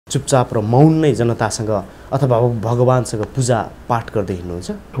चुपचाप र मौन नै जनतासँग अथवा भगवानसँग पूजा पाठ गर्दै हिँड्नुहुन्छ?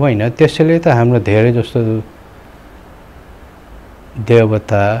 होइन, त्यसैले त हाम्रो धेरै जस्तो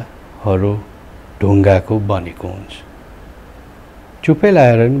देवताहरू ढुङ्गाको बनेको हुन्छ। चुपै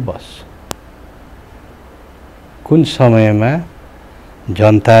लाएर नि बस। कुन समयमा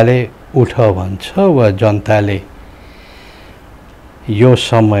जनताले उठ भन्छ वा जनताले यो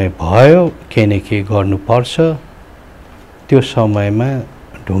समय भयो केही न केही गर्नुपर्छ, त्यो समयमा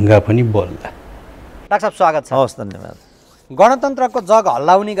ढुङ्गा पनि बोल्ला। डाक्टर साहब स्वागत छ। हवस्, धन्यवाद। गणतन्त्रको जग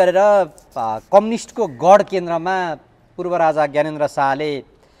हल्लाउने गरेर कम्युनिस्टको गढ केन्द्रमा पूर्व राजा ज्ञानेन्द्र शाहले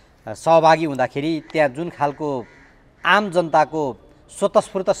सहभागी हुँदाखेरि त्यहाँ जुन खालको आम जनताको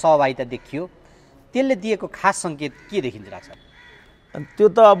स्वतस्फूर्त सहभागिता देखियो, त्यसले दिएको खास सङ्केत के देखिन्छ डाक्टर साहब? त्यो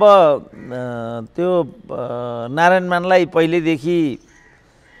त अब त्यो नारायण मानलाई पहिलेदेखि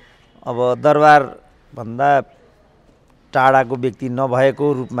अब दरबारभन्दा टाढाको व्यक्ति नभएको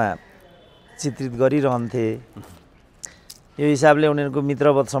रूपमा चित्रित गरिरहन्थे। यो हिसाबले उनीहरूको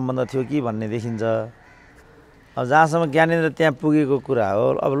मित्रवत सम्बन्ध थियो कि भन्ने देखिन्छ। अब जहाँसम्म ज्ञानेन्द्र त्यहाँ पुगेको कुरा हो,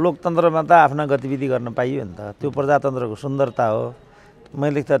 अब लोकतन्त्रमा त आफ्ना गतिविधि गर्न पाइयो नि त, त्यो प्रजातन्त्रको सुन्दरता हो।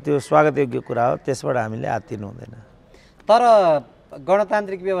 मैले त त्यो स्वागतयोग्य कुरा हो, त्यसबाट हामीले आत्तिनु हुँदैन। तर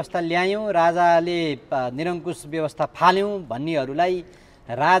गणतान्त्रिक व्यवस्था ल्यायौँ, राजाले निरङ्कुश व्यवस्था फाल्यौँ भन्नेहरूलाई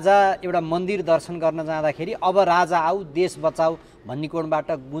राजा एउटा मन्दिर दर्शन गर्न जाँदाखेरि अब राजा आऊ देश बचाऊ भन्ने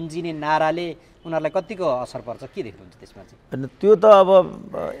कोणबाट गुन्जिने नाराले उनीहरूलाई कतिको असर पर्छ, के देख्नुहुन्छ त्यसमा चाहिँ? त्यो त अब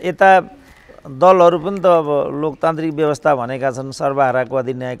यता दलहरू पनि त अब लोकतान्त्रिक व्यवस्था भनेका छन्, सर्वहाराको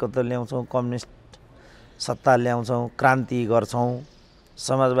अधिनायकत्व ल्याउँछौँ, कम्युनिस्ट सत्ता ल्याउँछौँ, क्रान्ति गर्छौँ,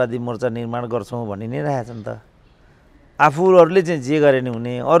 समाजवादी मोर्चा निर्माण गर्छौँ भनि नै रहेछन् त। आफूहरूले चाहिँ जे गरे नि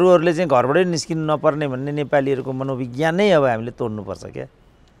हुने, अरूहरूले चाहिँ घरबाटै निस्किनु नपर्ने भन्ने नेपालीहरूको मनोविज्ञान नै अब हामीले तोड्नुपर्छ क्या।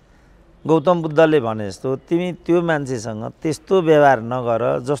 गौतम बुद्धले भने जस्तो तिमी त्यो मान्छेसँग त्यस्तो व्यवहार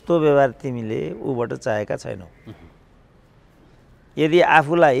नगर जस्तो व्यवहार तिमीले ऊबाट चाहेका छैनौ। यदि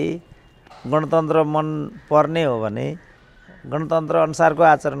आफूलाई गणतन्त्र मन पर्ने हो भने गणतन्त्र अनुसारको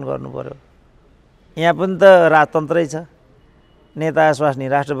आचरण गर्नु पर्यो। यहाँ पनि त राजतन्त्रै छ। नेता स्वास्नी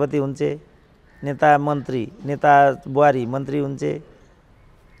राष्ट्रपति हुन्छ, नेता मन्त्री, नेता बुहारी मन्त्री हुन्छ,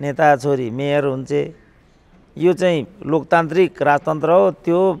 नेता छोरी मेयर हुन्छ। यो चाहिँ लोकतान्त्रिक राजतन्त्र हो,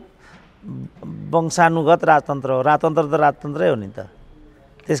 त्यो वंशानुगत राजतन्त्र हो। राजतन्त्र त राजतन्त्रै हो नि त।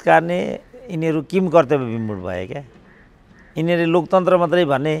 त्यस कारणले यिनीहरू किम कर्तव्य विमूढ भए क्या। यिनीहरूले लोकतन्त्र मात्रै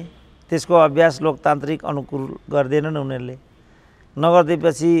भने त्यसको अभ्यास लोकतान्त्रिक अनुकूल गर्दैनन् उनीहरूले।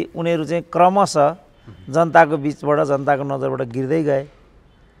 नगरिदिएपछि उनीहरू चाहिँ क्रमशः जनताको बिचबाट जनताको नजरबाट गिर्दै गए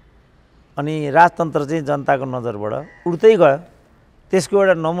अनि राजतन्त्र चाहिँ जनताको नजरबाट उड्दै गयो। त्यसको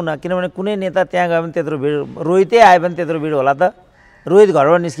एउटा नमुना, किनभने कुनै नेता त्यहाँ गयो भने त्यत्रो भिड, रोहितै आयो भने त्यत्रो भिड होला त। रोहित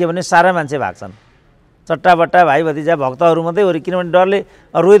घरबाट निस्क्यो भने सारा मान्छे भाग्छन्, चट्टाबट्टा भाइ भतिजा भक्तहरू मात्रै हो, किनभने डरले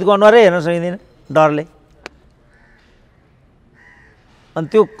रोहितको अनुहारै हेर्न सकिँदैन डरले। अनि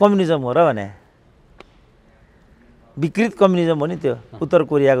त्यो कम्युनिजम हो र भने, विकृत कम्युनिजम हो नि त्यो, उत्तर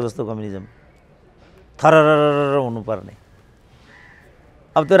कोरियाको जस्तो कम्युनिजम, थररर हुनुपर्ने।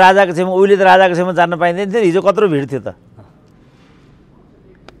 अब त्यो राजाको छेउमा, उहिले त राजाको छेउमा जान्न पाइँदैन थियो, हिजो कत्रो भिड थियो त।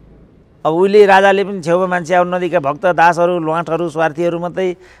 अब उहिले राजाले पनि छेउमा मान्छे आउनु नदिएका भक्त दासहरू, ल्वाटहरू, स्वार्थीहरू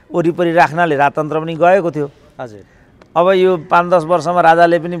मात्रै वरिपरि राख्नाले राजतन्त्र पनि गएको थियो। हजुर। अब यो 5-10 वर्षमा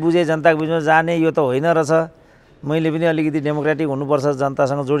राजाले पनि बुझे जनताको बिचमा जाने यो त होइन रहेछ, मैले पनि अलिकति डेमोक्रेटिक हुनुपर्छ,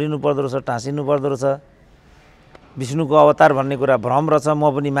 जनतासँग जोडिनु पर्दो रहेछ, टाँसिनु पर्दो रहेछ, विष्णुको अवतार भन्ने कुरा भ्रम रहेछ, म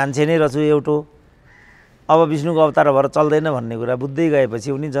पनि मान्छे नै रहेछु एउटो, अब विष्णुको अवतार भएर चल्दैन भन्ने कुरा बुझ्दै गएपछि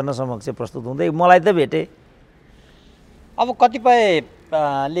उनी जनसमक्ष प्रस्तुत हुँदै मलाई त भेटे। अब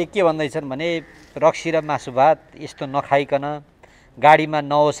कतिपयले के भन्दैछन् भने रक्सी र मासु भात यस्तो नखाइकन, गाडीमा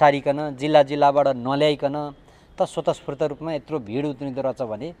नओसारिकन, जिल्ला जिल्लाबाट नल्याइकन त स्वतस्फूर्त रूपमा यत्रो भिड उत्रिँदो रहेछ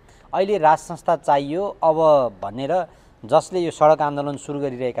भने अहिले राज संस्था चाहियो अब भनेर जसले यो सडक आन्दोलन सुरु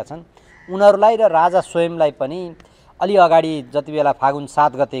गरिरहेका छन् उनीहरूलाई र राजा स्वयंलाई पनि अलि अगाडि जति बेला फागुन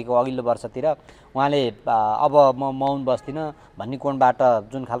 7 गतेको अघिल्लो वर्षतिर उहाँले अब म मौन बस्दिनँ भन्ने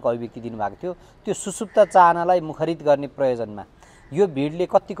कोणबाट जुन खालको अभिव्यक्ति दिनुभएको थियो, त्यो सुसुप्त चाहनालाई मुखरित गर्ने प्रयोजनमा यो भिडले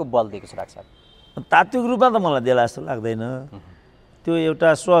कतिको बल दिएको छ डाक्टर साहब? तात्विक रूपमा त मलाई देला जस्तो लाग्दैन। त्यो एउटा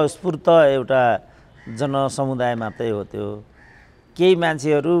स्वस्फूर्त एउटा जनसमुदाय मात्रै हो। त्यो केही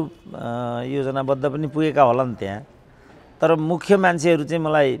मान्छेहरू योजनाबद्ध पनि पुगेका होलान् त्यहाँ, तर मुख्य मान्छेहरू चाहिँ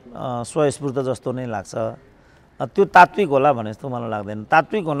मलाई स्वस्फूर्त जस्तो नै लाग्छ। त्यो तात्विक होला भने जस्तो मलाई लाग्दैन।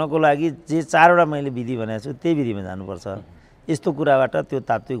 तात्विक हुनको लागि जे 4वटा मैले विधि भनेको छु त्यही विधिमा जानुपर्छ। यस्तो कुराबाट त्यो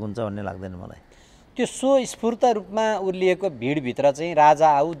तात्विक हुन्छ भन्ने लाग्दैन मलाई। त्यो स्वस्फूर्त रूपमा उर्लिएको भिडभित्र चाहिँ राजा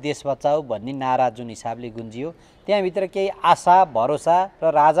आऊ देश बचाऊ भन्ने नारा जुन हिसाबले गुन्जियो, त्यहाँभित्र केही आशा भरोसा र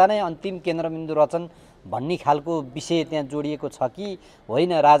राजा नै अन्तिम केन्द्रबिन्दु रचन भन्ने खालको विषय त्यहाँ जोडिएको छ कि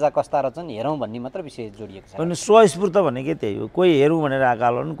होइन राजा कस्ता रहेछन् हेरौँ भन्ने मात्र विषय जोडिएको छ? अनि स्वस्फूर्त भनेकै त्यही हो। कोही हेरौँ भनेर आएका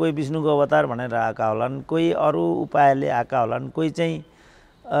होलान्, कोही विष्णुको अवतार भनेर आएका होलान्, कोही अरू उपायले आएका होलान्, कोही चाहिँ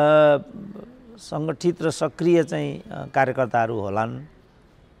सङ्गठित र सक्रिय चाहिँ कार्यकर्ताहरू होलान्,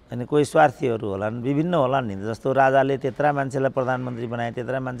 अनि कोही स्वार्थीहरू होलान्, विभिन्न होलान् नि। जस्तो राजाले त्यत्रा मान्छेलाई प्रधानमन्त्री बनाए,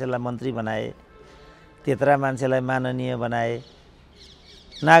 त्यत्रा मान्छेलाई मन्त्री बनाए, त्यत्रा मान्छेलाई माननीय बनाए।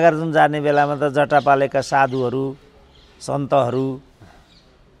 नागार्जुन जाने बेलामा त जटा पालेका साधुहरू, सन्तहरू,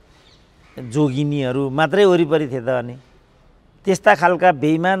 जोगिनीहरू मात्रै वरिपरि थिए त। अनि त्यस्ता खालका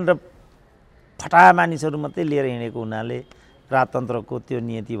बेइमान र फटा मानिसहरू मात्रै लिएर हिँडेको हुनाले राजतन्त्रको त्यो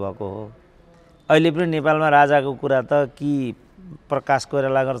नियति भएको हो। अहिले पनि नेपालमा राजाको कुरा त कि प्रकाश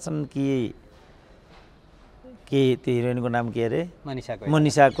कोइराला गर्छन् कि के त्यो हिरोइनको नाम के अरे,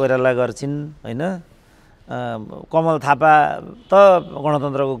 मनिषा कोइराला गर्छिन् होइन। कमल थापा त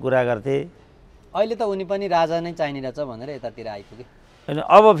गणतन्त्रको कुरा गर्थे। अहिले त उनी पनि राजा नै चाहिने रहेछ भनेर यतातिर आइपुगे होइन।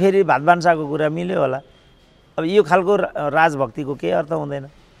 अब फेरि भातभान्साको कुरा मिल्यो होला। अब यो खालको राजभक्तिको केही अर्थ हुँदैन।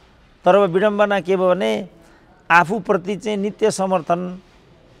 तर अब विडम्बना के भयो भने आफूप्रति चाहिँ नित्य समर्थन,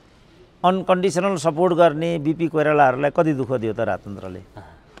 अनकन्डिसनल सपोर्ट गर्ने बिपी कोइरालाहरूलाई कति दुःख दियो त राजतन्त्रले।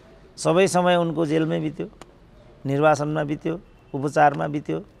 सबै समय उनको जेलमै बित्यो, निर्वासनमा बित्यो, उपचारमा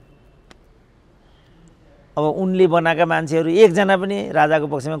बित्यो। अब उनले बनाएका मान्छेहरू एकजना पनि राजाको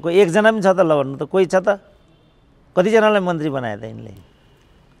पक्षमा कोही एकजना पनि छ त? ल भन्नु त, कोही छ त? कतिजनालाई मन्त्री बनाए त यिनले?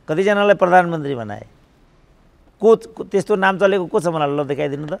 कतिजनालाई प्रधानमन्त्री बनाए? को त्यस्तो नाम चलेको को छ मलाई ल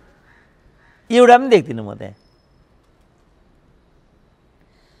देखाइदिनु त? एउटा पनि देख्दिनँ म त्यहाँ।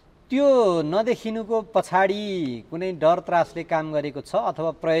 त्यो नदेखिनुको पछाडि कुनै डर त्रासले काम गरेको छ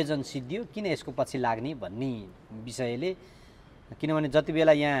अथवा प्रयोजन सिद्धियो किन यसको पछि लाग्ने भन्ने विषयले? किनभने जति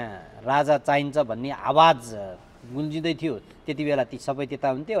बेला यहाँ राजा चाहिन्छ भन्ने आवाज गुन्जिँदै थियो त्यति बेला ती सबै त्यता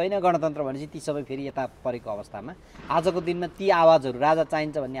हुन्थ्यो होइन। गणतन्त्र भनेपछि ती सबै फेरि यता परेको अवस्थामा आजको दिनमा ती आवाजहरू, राजा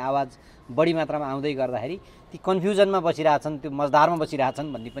चाहिन्छ भन्ने आवाज बढी मात्रामा आउँदै गर्दाखेरि ती कन्फ्युजनमा बसिरहेछन्, त्यो मजदारमा बसिरहेछन्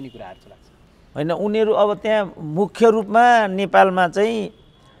भन्ने पनि कुराहरू लाग्छ होइन। उनीहरू अब त्यहाँ मुख्य रूपमा नेपालमा चाहिँ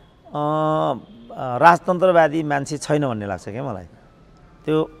राजतन्त्रवादी मान्छे छैन भन्ने लाग्छ क्या मलाई।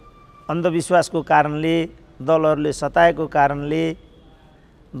 त्यो अन्धविश्वासको कारणले, दलहरूले सताएको कारणले,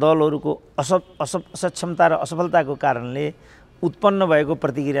 दलहरूको असक्षमता र असफलताको कारणले उत्पन्न भएको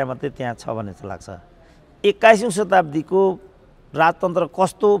प्रतिक्रिया मात्रै त्यहाँ छ भन्ने जस्तो लाग्छ। 21औं शताब्दीको राजतन्त्र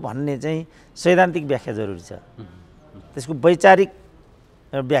कस्तो भन्ने चाहिँ सैद्धान्तिक व्याख्या जरुरी छ। त्यसको वैचारिक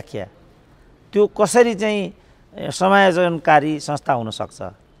व्याख्या, त्यो कसरी चाहिँ समायोजनकारी संस्था हुनसक्छ,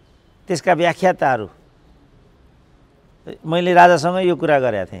 त्यसका व्याख्याताहरू। मैले राजासँग यो कुरा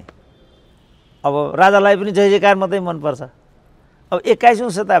गरेको थिएँ। अब राजालाई पनि जय जयकार मात्रै मनपर्छ। अब 21औं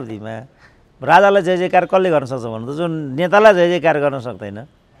शताब्दीमा राजालाई जय जयकार कसले गर्न सक्छ भन्नु त? जुन नेतालाई जय जयकार गर्न सक्दैन।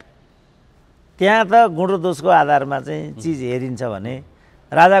 त्यहाँ त गुण र दोषको आधारमा चाहिँ चिज हेरिन्छ भने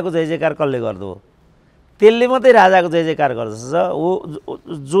राजाको जय जयकार कसले गर्दो हो? त्यसले मात्रै राजाको जय जयकार गर्दछ।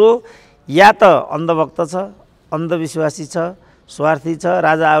 जो या त अन्धभक्त छ, अन्धविश्वासी छ, स्वार्थी छ,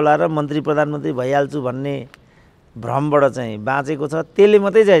 राजा आउला र मन्त्री प्रधानमन्त्री भइहाल्छु भन्ने भ्रमबाट चाहिँ बाँचेको छ, त्यसले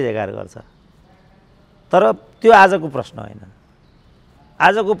मात्रै जय जयकार गर्छ। तर त्यो आजको प्रश्न होइन।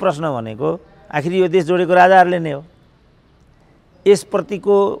 आजको प्रश्न भनेको आखिर यो देश जोडेको राजाहरूले नै हो।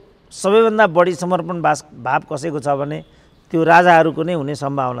 यसप्रतिको सबैभन्दा बढी समर्पण भाव कसैको छ भने त्यो राजाहरूको नै हुने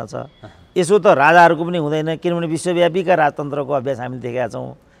सम्भावना छ। यसो त राजाहरूको पनि हुँदैन, किनभने विश्वव्यापीका राजतन्त्रको अभ्यास हामीले देखेका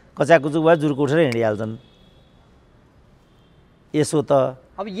छौँ। कचाकुचुक भए जुर्को उठेर हिँडिहाल्छन्। यसो त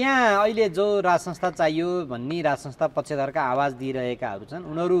अब यहाँ अहिले जो राज संस्था चाहियो भन्ने राज संस्था पक्षधरका आवाज दिइरहेकाहरू छन्,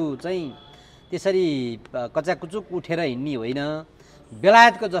 उनीहरू चाहिँ त्यसरी कचाकुचुक उठेर हिँड्ने होइन,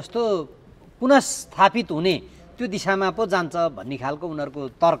 बेलायतको जस्तो पुनस्थापित हुने त्यो दिशामा पो जान्छ भन्ने खालको उनीहरूको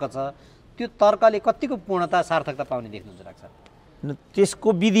तर्क छ। त्यो तर्कले कतिको पूर्णता सार्थकता पाउने देख्नुहुन्छ लाग्छ?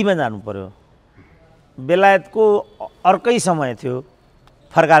 त्यसको विधिमा जानु पर्यो। बेलायतको अर्कै समय थियो,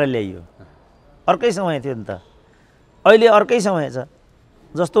 फर्काएर ल्याइयो। अर्कै समय थियो नि त। अहिले अर्कै समय छ।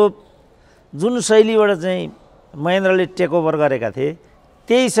 जस्तो जुन शैलीबाट चाहिँ महेन्द्रले टेकओभर गरेका थिए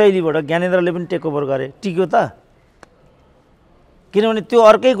त्यही शैलीबाट ज्ञानेन्द्रले पनि टेकओभर गरे। टिक्यो त? किनभने त्यो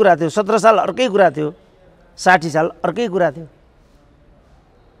अर्कै कुरा थियो। 17 साल अर्कै कुरा थियो, 60 साल अर्कै कुरा थियो।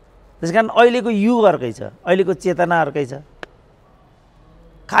 त्यसकारण अहिलेको युग अर्कै छ, अहिलेको चेतना अर्कै छ।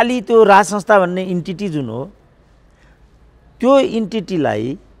 खालि त्यो राज संस्था भन्ने इन्टिटी जुन हो, त्यो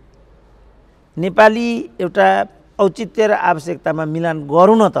इन्टिटीलाई नेपाली एउटा औचित्य र आवश्यकतामा मिलान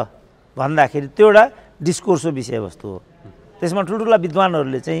गरौँ न त भन्दाखेरि त्यो एउटा डिस्कोर्सको विषयवस्तु हो। त्यसमा ठुल्ठुला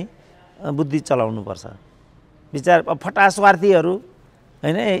विद्वानहरूले चाहिँ बुद्धि चलाउनुपर्छ। विचार फटा स्वार्थीहरू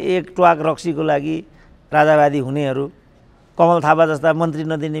होइन, एक ट्वाक रक्सीको लागि राजावादी हुनेहरू, कमल थापा जस्ता मन्त्री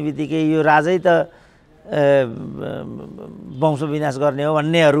नदिने बित्तिकै यो राजै त वंश विनाश गर्ने हो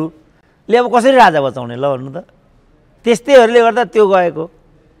भन्नेहरूले अब कसरी राजा बचाउने ल भन्नु त। त्यस्तैहरूले गर्दा त्यो गएको।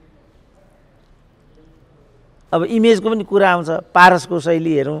 अब इमेजको पनि कुरा आउँछ, पारसको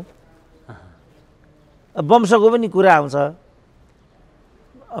शैली हेरौँ, वंशको पनि कुरा आउँछ।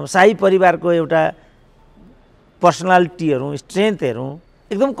 अब शाही परिवारको एउटा पर्सनालिटी हेरौँ, स्ट्रेन्थ हेरौँ,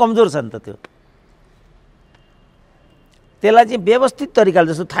 एकदम कमजोर छ नि त त्यो। त्यसलाई चाहिँ व्यवस्थित तरिकाले,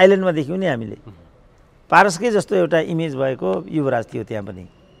 जस्तो थाइल्यान्डमा देख्यौँ नि हामीले, पारसकै जस्तो एउटा इमेज भएको युवराज थियो त्यहाँ पनि।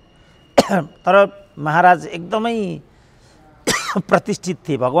 तर महाराज एकदमै प्रतिष्ठित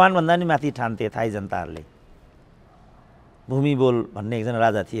थिए, भगवान्भन्दा पनि माथि ठान्थे थाई जनताहरूले। भूमिबोल भन्ने एकजना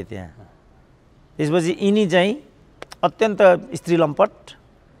राजा थिए त्यहाँ। त्यसपछि यिनी चाहिँ अत्यन्त स्त्री लम्पट,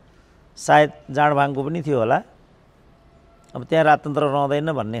 सायद जाँडभाङको पनि थियो होला। अब त्यहाँ राजतन्त्र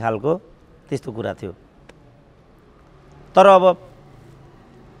रहँदैन भन्ने खालको त्यस्तो कुरा थियो। तर अब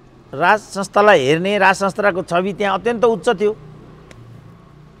राज संस्थालाई हेर्ने, राज संस्थाको छवि त्यहाँ अत्यन्त उच्च थियो।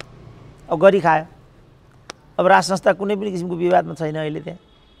 अब गरी खायो। अब राज संस्था कुनै पनि किसिमको विवादमा छैन अहिले त्यहाँ।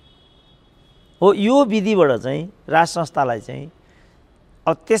 हो, यो विधिबाट चाहिँ राज संस्थालाई चाहिँ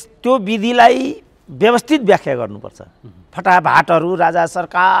अब त्यो विधिलाई व्यवस्थित व्याख्या गर्नुपर्छ। फटाफाटहरू, राजा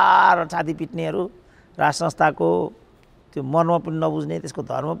सरकार छाती पिट्नेहरू, राज संस्थाको त्यो मर्म पनि नबुझ्ने, त्यसको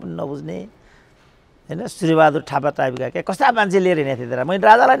धर्म पनि नबुझ्ने, होइन, सूर्यबहादुर थापा टाइपका क्या कस्ता मान्छे लिएर हिँडेको थिएँ तर मैले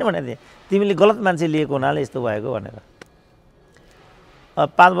राजालाई नै भनेको थिएँ तिमीले गलत मान्छे लिएको हुनाले यस्तो भएको भनेर। अब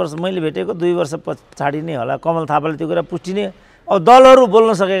 5 वर्ष मैले भेटेको 2 वर्ष पछाडि नै होला कमल थापाले त्यो कुरा पुष्टि नै, अब दलहरू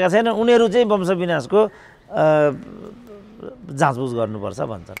बोल्न सकेका छैनन्, उनीहरू चाहिँ वंश विनाशको जाँचबुझ गर्नुपर्छ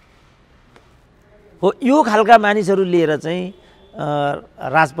भन्छन्। हो, यो खालका मानिसहरू लिएर चाहिँ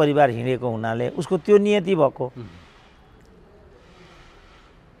राजपरिवार हिँडेको हुनाले उसको त्यो नियति भएको।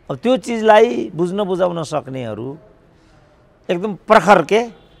 अब त्यो चिजलाई बुझ्न बुझाउन सक्नेहरू एकदम प्रखर के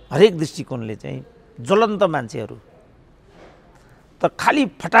हरेक दृष्टिकोणले चाहिँ ज्वलन्त मान्छेहरू। तर खालि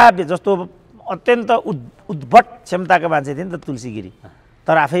फटाफट जस्तो अत्यन्त उद्भट क्षमताका मान्छे थिए नि त तुलसी गिरी,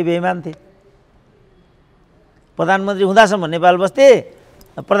 तर आफै बेइमान थिए। प्रधानमन्त्री हुँदासम्म नेपाल बस्थे,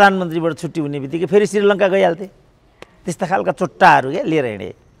 प्रधानमन्त्रीबाट छुट्टी हुने बित्तिकै फेरि श्रीलङ्का गइहाल्थे। त्यस्ता खालका चोट्टाहरू क्या लिएर हिँडे।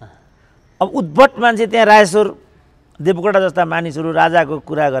 अब उद्भट मान्छे त्यहाँ राजेश्वर देवकोटा जस्ता मानिसहरू राजाको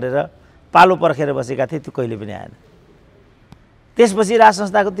कुरा गरेर पालो पर्खेर बसेका थिए, त्यो कहिले पनि आएन। त्यसपछि राज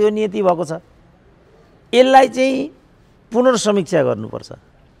संस्थाको त्यो नियति भएको छ। यसलाई चाहिँ पुनर्समीक्षा गर्नुपर्छ।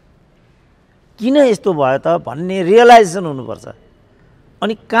 किन यस्तो भयो त भन्ने रियलाइजेसन हुनुपर्छ।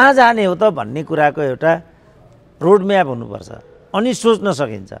 अनि कहाँ जाने हो त भन्ने कुराको एउटा रोडम्याप हुनुपर्छ। अनि सोच्न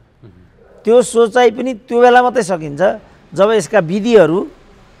सकिन्छ। त्यो सोचाइ पनि त्यो बेला मात्रै सकिन्छ जब यसका विधिहरू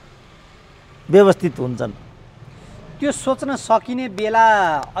व्यवस्थित हुन्छन्। त्यो सोच्न सकिने बेला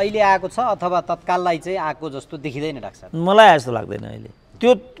अहिले आएको छ अथवा तत्काललाई चाहिँ आएको जस्तो देखिँदैन डाक्टर साहब? मलाई यस्तो लाग्दैन अहिले।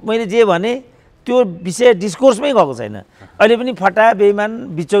 त्यो मैले जे भने त्यो विषय डिस्कोर्समै गएको छैन। अहिले पनि फटा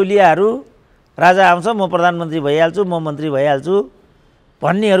बेइमान बिचौलियाहरू, राजा आउँछ म प्रधानमन्त्री भइहाल्छु, म मन्त्री भइहाल्छु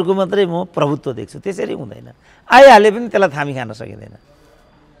भन्नेहरूको मात्रै म प्रभुत्व देख्छु। त्यसरी हुँदैन। आइहाले पनि त्यसलाई थामी खान सकिँदैन।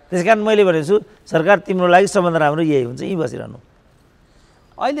 त्यस कारण मैले भनेको छु सरकार तिम्रो लागि सबभन्दा राम्रो यही हुन्छ, यहीँ बसिरहनु।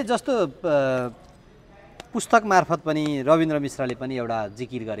 अहिले जस्तो पुस्तक मार्फत पनि रविन्द्र मिश्रले पनि एउटा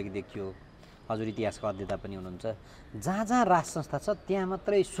जिकिर गरेको देखियो, हजुर इतिहासको अध्येता पनि हुनुहुन्छ, जहाँ जहाँ राज संस्था छ त्यहाँ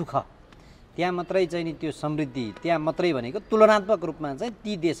मात्रै सुख, त्यहाँ मात्रै चाहिँ नि त्यो समृद्धि, त्यहाँ मात्रै भनेको तुलनात्मक रूपमा चाहिँ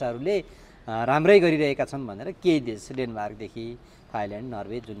ती देशहरूले राम्रै गरिरहेका छन् भनेर केही देश डेनमार्कदेखि थाइल्यान्ड,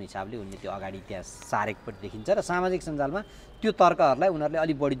 नर्वे जुन हिसाबले उनले त्यो अगाडि इतिहास सारेको पनि देखिन्छ र सामाजिक सञ्जालमा त्यो तर्कहरूलाई उनीहरूले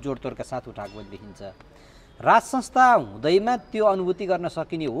अलिक बढी जोडतोडका साथ उठाएको पनि देखिन्छ। राज संस्था हुँदैमा त्यो अनुभूति गर्न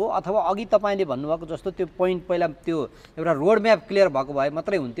सकिने हो अथवा अघि तपाईँले भन्नुभएको जस्तो त्यो पोइन्ट पहिला त्यो एउटा रोडम्याप क्लियर भएको भए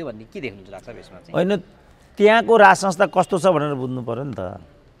मात्रै हुन्थ्यो भन्ने के देख्नुहुन्छ डाक्टर यसमा चाहिँ? होइन, त्यहाँको राज संस्था कस्तो छ भनेर बुझ्नु पऱ्यो नि त।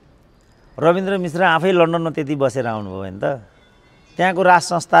 रविन्द्र मिश्र आफै लन्डनमा त्यति बसेर आउनुभयो भने त त्यहाँको राज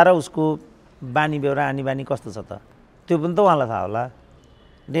संस्था र उसको बानी बेहोरा आनी बानी कस्तो छ त त्यो पनि त उहाँलाई थाहा होला।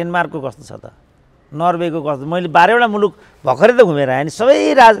 डेनमार्कको कस्तो छ त, नर्वेको कस्तो। मैले 12वटा मुलुक भर्खरै त घुमेर आएँ नि,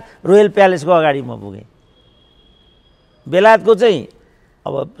 सबै रोयल प्यालेसको अगाडि म पुगेँ। बेलायतको चाहिँ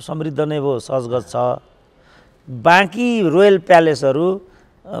अब समृद्ध नै भयो, सजगज छ। बाँकी रोयल प्यालेसहरू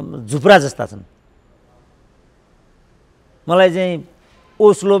झुप्रा जस्ता छन्। मलाई चाहिँ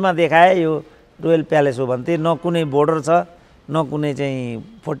ओस्लोमा देखाए यो रोयल प्यालेस हो भन्थे, न कुनै बोर्डर छ न कुनै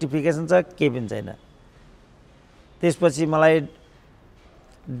चाहिँ फोर्टिफिकेसन छ, केही पनि छैन। त्यसपछि मलाई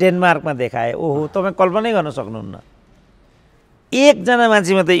डेनमार्कमा देखाए, ओहो तपाईँ कल्पनै गर्न सक्नुहुन्न, एकजना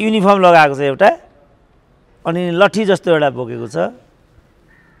मान्छे मात्रै युनिफर्म लगाएको छ एउटा, अनि लट्ठी जस्तो एउटा बोकेको छ,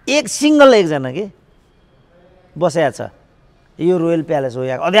 एक सिङ्गल एकजना के बसेको छ। यो रोयल प्यालेस हो,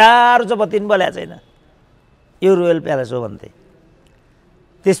 यहाँ अँध्यारो छ, बत्ती पनि बलेको छैन, यो रोयल प्यालेस हो भन्थे।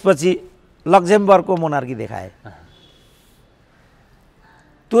 त्यसपछि लक्जमबर्गको मोनार्की देखाए।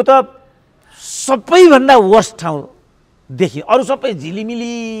 त्यो त सबैभन्दा वर्स्ट ठाउँ देखियो, अरू सबै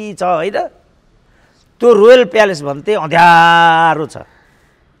झिलिमिली छ होइन। त्यो रोयल प्यालेस भन्थे अँध्यारो छ।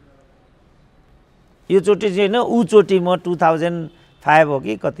 यो चोटि चाहिँ होइन, ऊ चोटि म 2005 हो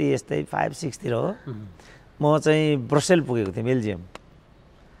कि कति यस्तै 5-6 हो, म चाहिँ ब्रसेल पुगेको थिएँ, बेल्जियम।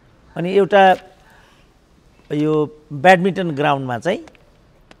 अनि एउटा यो ब्याडमिन्टन ग्राउन्डमा चाहिँ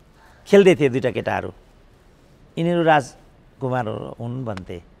खेल्दै थिए दुईवटा केटाहरू, यिनीहरू राजकुमार हुन्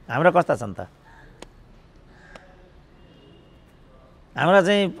भन्थे। हाम्रा कस्ता छन् त? हाम्रा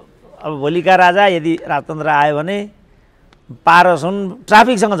चाहिँ अब भोलिका राजा यदि राजतन्त्र आयो भने पारस हुन्,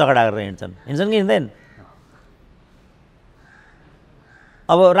 ट्राफिकसँग झगडा गरेर हिँड्छन् कि हिँड्दैन?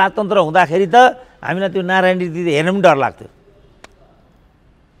 अब राजतन्त्र हुँदाखेरि त हामीलाई त्यो नारायण दिदी हेर्न पनि डर लाग्थ्यो।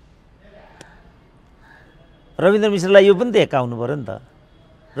 रविन्द्र मिश्रलाई यो पनि त एकाउनु पऱ्यो नि त।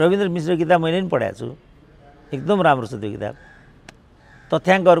 रविन्द्र मिश्र किताब मैले पनि पढाएको छु, एकदम राम्रो छ त्यो किताब।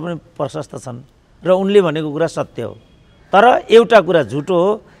 तथ्याङ्कहरू पनि प्रशस्त छन् र उनले भनेको कुरा सत्य हो। तर एउटा कुरा झुटो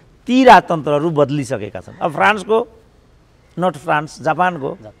हो, ती राजतन्त्रहरू बदलिसकेका छन्। अब फ्रान्सको, नट फ्रान्स,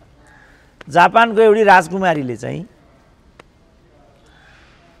 जापानको एउटी राजकुमारीले चाहिँ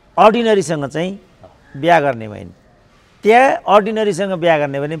अर्डिनरीसँग चाहिँ बिहा गर्ने भइन्। त्यहाँ अर्डिनरीसँग बिहा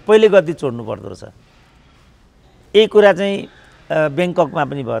गर्ने भने पहिले गति छोड्नु पर्दो रहेछ। यही कुरा चाहिँ ब्याङ्ककमा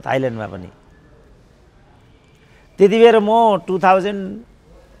पनि भयो, थाइल्यान्डमा पनि। त्यति बेर म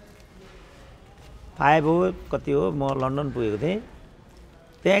 2005 हो कति हो, म लन्डन पुगेको थिएँ।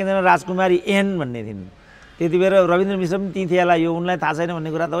 त्यहाँ एकजना राजकुमारी एन भन्ने थिइन्। त्यति बेर रविन्द्र मिश्र पनि ती थिए होला, यो उनलाई थाहा छैन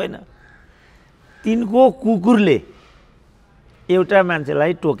भन्ने कुरा त होइन। तिनको कुकुरले एउटा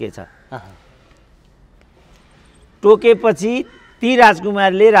मान्छेलाई टोकेछ। टोकेपछि ती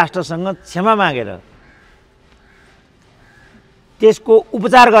राजकुमारीले राष्ट्रसँग क्षमा मागेर त्यसको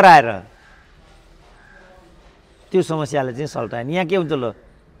उपचार गराएर त्यो समस्याले चाहिँ सल्टाएन। यहाँ के हुन्छ, ल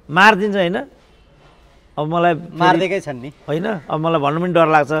मारिदिन्छ होइन, अब मलाई मार्दैकै छन् नि होइन, अब मलाई भन्नु पनि डर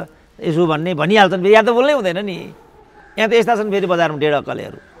लाग्छ, यसो भन्ने भनिहाल्छन्। यहाँ त बोल्नै हुँदैन नि, यहाँ त यस्ता छन् फेरि बजारमा डेढ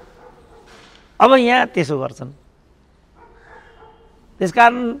अक्कलेहरू। अब यहाँ त्यसो गर्छन्।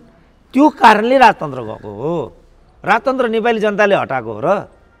 त्यसकारण त्यो कारणले राजतन्त्र गएको हो। राजतन्त्र नेपाली जनताले हटाएको हो र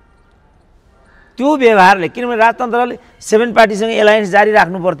त्यो व्यवहारले। किनभने राजतन्त्रले 7 पार्टीसँग एलायन्स जारी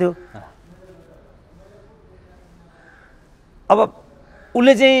राख्नु पर्थ्यो। अब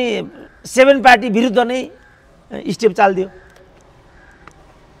उसले चाहिँ 7 पार्टी विरुद्ध नै स्टेप चालिदियो।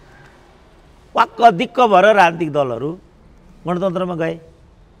 वाक्क दिक्क भएर राजनीतिक दलहरू गणतन्त्रमा गए।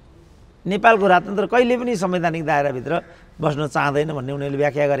 नेपालको राजतन्त्र कहिले पनि संवैधानिक दायराभित्र बस्न चाहँदैन भन्ने उनीहरूले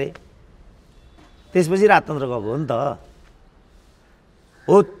व्याख्या गरे। त्यसपछि राजतन्त्र गएको हो नि त।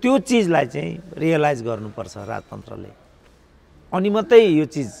 हो, त्यो चिजलाई चाहिँ रियलाइज गर्नुपर्छ राजतन्त्रले, अनि मात्रै यो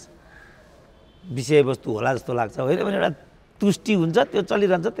चिज विषयवस्तु होला जस्तो लाग्छ। होइन भने एउटा तुष्टि हुन्छ, त्यो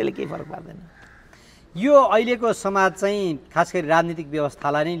चलिरहन्छ, त्यसले केही फरक पार्दैन। यो अहिलेको समाज चाहिँ खास गरी राजनीतिक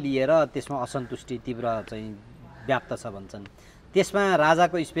व्यवस्थालाई नै लिएर त्यसमा असन्तुष्टि तीव्र चाहिँ व्याप्त छ भन्छन्। त्यसमा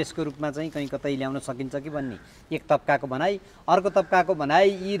राजाको स्पेसको रूपमा चाहिँ कहीँ कतै ल्याउन सकिन्छ कि भन्ने एक तबकाको भनाइ। अर्को तबकाको भनाइ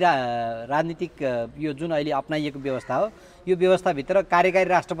यी राजनीतिक यो जुन अहिले अप्नाइएको व्यवस्था हो, यो व्यवस्थाभित्र कार्यकारी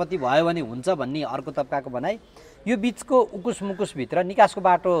राष्ट्रपति भयो भने हुन्छ भन्ने अर्को तबकाको भनाइ। यो बिचको उकुस मुकुसभित्र निकासको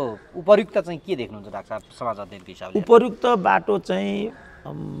बाटो उपयुक्त चाहिँ के देख्नुहुन्छ डाक्टर साहब, समाज अध्ययनको हिसाबले? उपयुक्त बाटो चाहिँ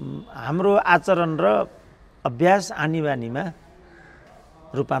हाम्रो आचरण र अभ्यास आनी बानीमा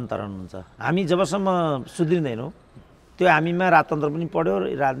रूपान्तरण हुन्छ। हामी जबसम्म सुध्रिँदैनौँ, त्यो हामीमा राजतन्त्र पनि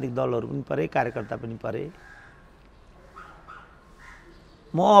पढ्यो, राजनीतिक दलहरू पनि परे, कार्यकर्ता पनि परे।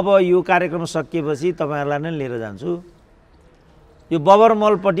 म अब यो कार्यक्रम सकिएपछि तपाईँहरूलाई नै लिएर जान्छु। यो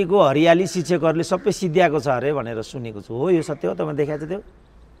बबरमलपट्टिको हरियाली शिक्षकहरूले सबै सिद्ध्याएको छ अरे भनेर सुनेको छु। हो, यो सत्य हो? तपाईँ देखाएको थियो?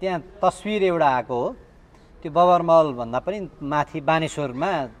 त्यहाँ तस्विर एउटा आएको हो, त्यो बबरमल भन्दा पनि माथि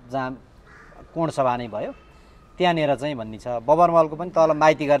बानेश्वरमा जहाँ कोणसभा नै भयो त्यहाँनिर चाहिँ भन्ने छ। बबरमलको पनि तल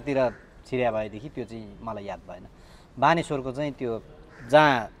माइतीघरतिर छिर्या भएदेखि त्यो चाहिँ मलाई याद भएन। बानेश्वरको चाहिँ त्यो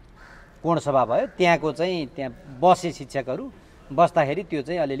जहाँ कोणसभा भयो त्यहाँको चाहिँ त्यहाँ बसे शिक्षकहरू बस्दाखेरि त्यो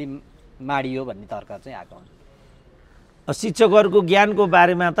चाहिँ अलिअलि माडियो भन्ने तर्क चाहिँ आएको हुन्छ। शिक्षकहरूको ज्ञानको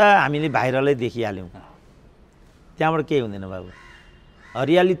बारेमा त हामीले भाइरलै देखिहाल्यौँ। त्यहाँबाट केही हुँदैन बाबु।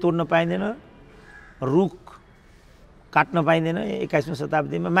 हरियाली तोड्न पाइँदैन, रुख काट्न पाइँदैन। 21औं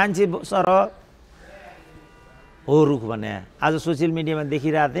शताब्दीमा मान्छे सरह हो रुख भने। आज सोसियल मिडियामा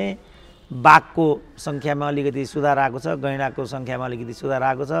देखिरहेको थिएँ, बाघको सङ्ख्यामा अलिकति सुधार आएको छ, गैँडाको सङ्ख्यामा अलिकति सुधार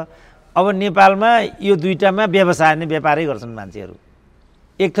आएको छ। अब नेपालमा यो दुईटामा व्यवसाय नै व्यापारै गर्छन् मान्छेहरू।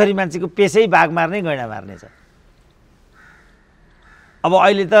 एक थरी मान्छेको पेसै बाघ मार्ने, गैँडा मार्ने छ। अब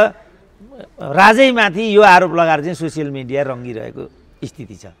अहिले त राजैमाथि यो आरोप लगाएर चाहिँ सोसियल मिडिया रङ्गिरहेको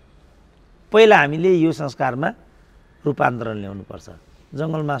स्थिति छ। पहिला हामीले यो संस्कारमा रूपान्तरण ल्याउनुपर्छ।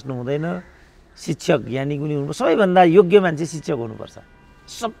 जङ्गल मास्नु हुँदैन, शिक्षक ज्ञानी गुणी हुनुपर्छ, सबैभन्दा योग्य मान्छे शिक्षक हुनुपर्छ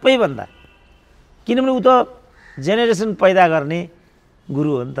सबैभन्दा। किनभने ऊ त जेनेरेसन पैदा गर्ने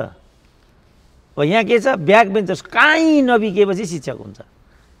गुरु हो नि त। अब यहाँ के छ, ब्याक बेन्चर्स कहीँ नबिकेपछि शिक्षक हुन्छ।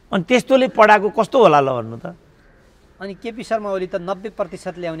 अनि त्यस्तोले पढाएको कस्तो होला ल भन्नु त। अनि केपी शर्मा ओली त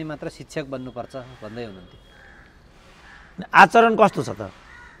 90% ल्याउने मात्र शिक्षक बन्नुपर्छ भन्दै हुनुहुन्थ्यो। आचरण कस्तो छ त?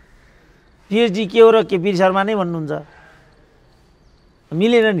 पिएचडी के हो र केपी शर्मा नै भन्नुहुन्छ,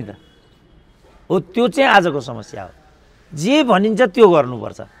 मिलेन नि त। हो त्यो चाहिँ आजको समस्या हो। जे भनिन्छ त्यो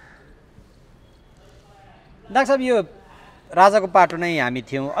गर्नुपर्छ। डाक्टर साहब, यो राजाको पाटो नै हामी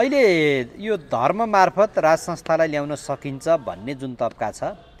थियौँ। अहिले यो धर्म मार्फत राज संस्थालाई ल्याउन सकिन्छ भन्ने जुन तब्का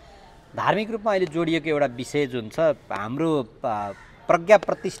छ, धार्मिक रूपमा अहिले जोडिएको एउटा विषय जुन छ, हाम्रो प्रज्ञा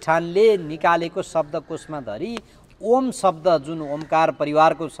प्रतिष्ठानले निकालेको शब्दकोशमा धरि ओम शब्द जुन ओमकार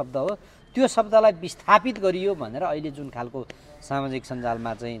परिवारको शब्द हो, त्यो शब्दलाई विस्थापित गरियो भनेर अहिले जुन खालको सामाजिक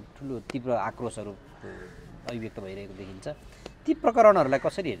सञ्जालमा चाहिँ ठुलो तीव्र आक्रोशहरू अभिव्यक्त भइरहेको देखिन्छ। ती प्रकरणहरूलाई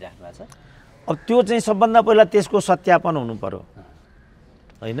कसरी हेरिराख्नु भएको छ? अब त्यो चाहिँ सबभन्दा पहिला त्यसको सत्यापन हुनु पर्यो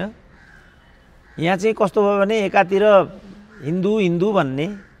होइन। यहाँ चाहिँ कस्तो भयो भने एकातिर हिन्दू हिन्दू भन्ने,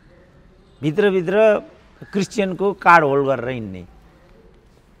 भित्रभित्र क्रिस्चियनको कार्ड होल्ड गरेर हिँड्ने।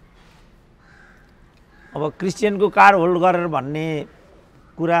 अब क्रिस्चियनको कार्ड होल्ड गरेर भन्ने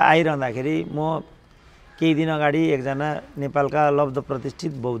कुरा आइरहँदाखेरि म केही दिन अगाडि एकजना नेपालका लब्ध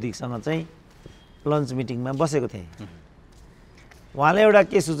प्रतिष्ठित बौद्धिकसँग चाहिँ लन्च मिटिङमा बसेको थिएँ। उहाँले एउटा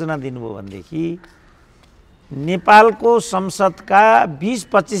के सूचना दिनुभयो भनेदेखि नेपालको संसदका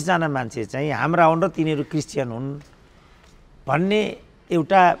 20-25 जना मान्छे चाहिँ हाम्रा हुन् र तिनीहरू क्रिस्चियन हुन् भन्ने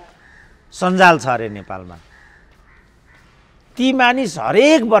एउटा सञ्जाल छ अरे नेपालमा। ती मानिस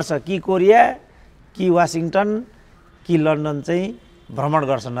हरेक वर्ष कि कोरिया कि वासिङटन कि लन्डन चाहिँ भ्रमण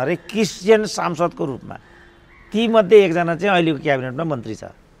गर्छन् अरे क्रिस्चियन सांसदको रूपमा। तीमध्ये एकजना चाहिँ अहिलेको क्याबिनेटमा मन्त्री छ।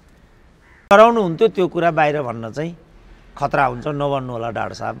 डराउनु हुन्थ्यो त्यो कुरा बाहिर भन्न चाहिँ खतरा हुन्छ, नभन्नु होला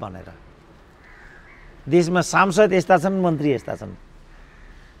डाक्टर साहब भनेर। देशमा सांसद यस्ता छन्, मन्त्री यस्ता छन्,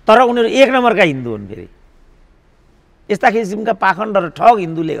 तर उनीहरू एक नम्बरका हिन्दू हुन्। फेरि यस्ता किसिमका पाखण्ड र ठग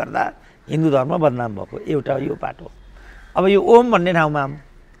हिन्दूले गर्दा हिन्दू धर्म बदनाम भएको एउटा यो पाटो। अब यो ओम भन्ने ठाउँमा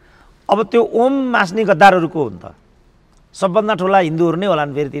अब त्यो ओम मास्ने गद्दारहरू को हुन् त? सबभन्दा ठुला हिन्दूहरू नै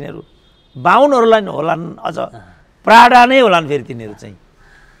होलान् फेरि तिनीहरू, बाहुनहरूलाई होलान्, अझ प्राडा नै होलान् फेरि तिनीहरू चाहिँ।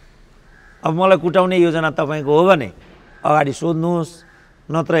 अब मलाई कुटाउने योजना तपाईँको हो भने अगाडि सोध्नुहोस्,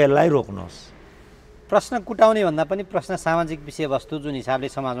 नत्र यसलाई रोक्नुहोस्। प्रश्न कुटाउने भन्दा पनि प्रश्न सामाजिक विषयवस्तु जुन हिसाबले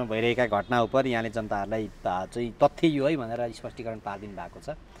समाजमा भइरहेका घटना उप यहाँले जनताहरूलाई चाहिँ तथ्य यो है भनेर स्पष्टीकरण पारिदिनु भएको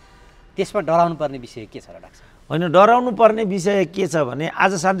छ, त्यसमा डराउनु पर्ने विषय के छ र डाक्टर? होइन, डराउनु पर्ने विषय के छ भने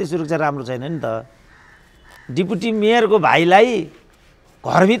आज शान्ति सुरक्षा राम्रो छैन नि त। डिपुटी मेयरको भाइलाई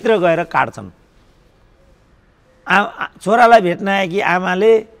घरभित्र गएर काट्छन्। छोरालाई भेट्न आए कि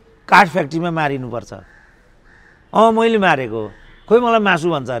आमाले काठ फ्याक्ट्रीमा मारिनुपर्छ। मैले मारेको, खोइ मलाई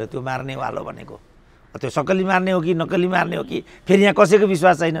मासु भन्छ अरे त्यो मार्नेवालो भनेको। त्यो सक्कली मार्ने हो कि नक्कली मार्ने हो कि फेरि यहाँ कसैको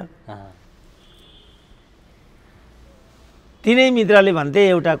विश्वास छैन। तिनै मित्रले भन्थे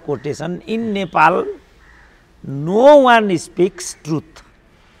एउटा quotation, in Nepal no one speaks truth.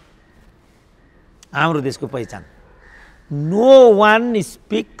 हाम्रो देशको पहिचान, नो वान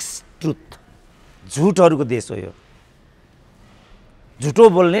स्पिक्स ट्रुथ। झुटहरूको देश हो यो। झुटो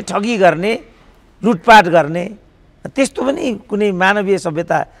बोल्ने, ठगी गर्ने, लुटपाट गर्ने, त्यस्तो पनि कुनै मानवीय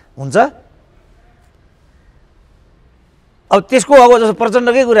सभ्यता हुन्छ? अब त्यसको अब जस्तो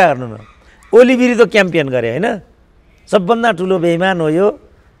प्रचण्डकै कुरा गर्नु न, ओली विरुद्ध क्याम्पेन गरे होइन, सबभन्दा ठुलो बेइमान हो यो,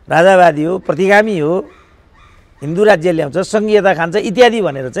 राजावादी हो, प्रतिगामी हो, हिन्दू राज्य ल्याउँछ, सङ्घीयता खान्छ इत्यादि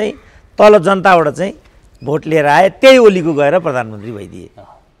भनेर चाहिँ तल जनताबाट चाहिँ भोट लिएर आए। त्यही ओलीको गएर प्रधानमन्त्री भइदिए।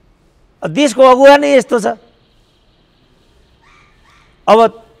 देशको अगुवा नै यस्तो छ। अब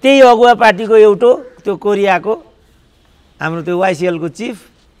त्यही अगुवा पार्टीको एउटो त्यो कोरियाको हाम्रो त्यो वाइसिएलको चिफ,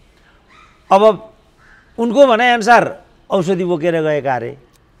 अब उनको भनाइअनुसार औषधि बोकेर गएका अरे,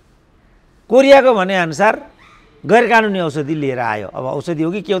 कोरियाको भनाइअनुसार गैर कानुनी औषधि लिएर आयो। अब औषधि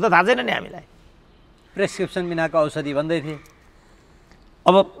हो कि के हो त थाहा छैन नि हामीलाई। प्रेसक्रिप्सन बिनाको औषधि भन्दै थिए।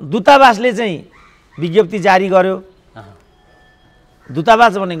 अब दूतावासले चाहिँ विज्ञप्ति जारी गर्यो।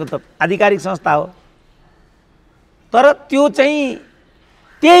 दूतावास भनेको त आधिकारिक संस्था हो, तर त्यो चाहिँ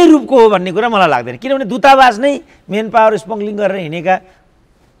त्यही रूपको हो भन्ने कुरा मलाई लाग्दैन। किनभने दूतावास नै मेन पावर स्मग्लिङ गरेर हिँडेका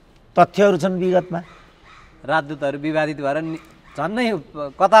तथ्यहरू छन् विगतमा। राजदूतहरू विवादित भएर झन्नै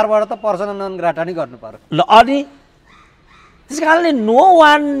कतारबाट त पर्सनल नन ग्राटा नै गर्नु पर्यो। ल अनि त्यस कारणले no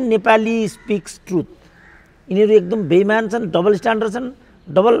one Nepali speaks truth. यिनीहरू एकदम बेइमान छन्, डबल स्ट्यान्डर्ड छन्,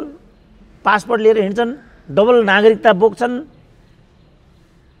 डबल पासपोर्ट लिएर हिँड्छन्, डबल नागरिकता बोक्छन्।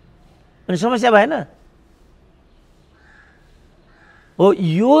 अनि समस्या भएन हो।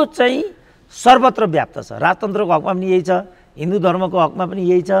 यो चाहिँ सर्वत्र व्याप्त छ। राजतन्त्रको हकमा पनि यही छ, हिन्दू धर्मको हकमा पनि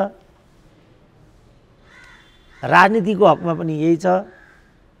यही छ, राजनीतिको हकमा पनि यही छ,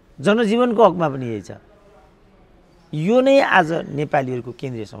 जनजीवनको हकमा पनि यही छ। यो नै आज नेपालीहरूको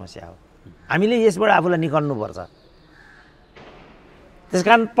केन्द्रीय समस्या हो। हामीले यसबाट आफूलाई निकाल्नुपर्छ।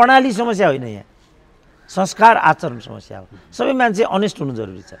 त्यसकारण प्रणाली समस्या होइन, यहाँ संस्कार आचरण समस्या हो। सबै मान्छे अनेस्ट हुनु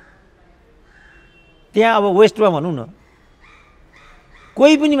जरुरी छ। त्यहाँ अब वेस्टमा भनौँ न,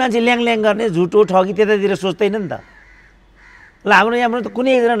 कोही पनि मान्छे ल्याङ गर्ने झुटो ठगी त्यतातिर सोच्दैन नि त। ल हाम्रो यहाँबाट त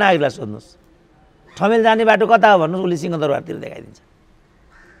कुनै एकजना नागरिकलाई सोध्नुहोस् ठमेल जाने बाटो कता हो भन्नुहोस्, उसले सिंहदरबारतिर देखाइदिन्छ,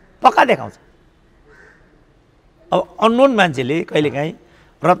 पक्का देखाउँछ। अब अननोन मान्छेले कहिलेकाहीँ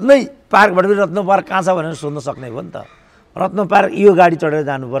रत्नै पार्कबाट पनि रत्न पार्क कहाँ छ भनेर सोध्न सक्ने हो नि त। रत्न पार्क यो गाडी चढेर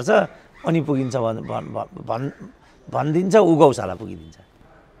जानुपर्छ अनि पुगिन्छ भनिदिन्छ, ऊ गौशाला पुगिदिन्छ।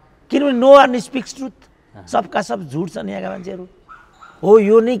 किनभने नो वान स्पिक्स ट्रुथ, सबका सब झुट छन् यहाँका मान्छेहरू हो।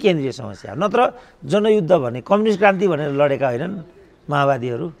 यो नै केन्द्रीय समस्या हो। नत्र जनयुद्ध भने कम्युनिस्ट क्रान्ति भनेर लडेका होइनन्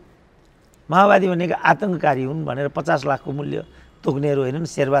माओवादीहरू। माओवादी भनेको आतङ्ककारी हुन् भनेर 50 लाखको मूल्य तोक्नेहरू होइनन्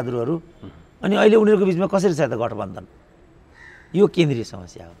शेरबहादुरहरू। अनि अहिले उनीहरूको बिचमा कसरी छ त गठबन्धन? यो केन्द्रीय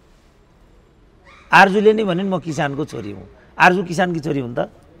समस्या हो। आर्जुले नै भने म किसानको छोरी हुँ। आर्जु किसानकी छोरी हुन्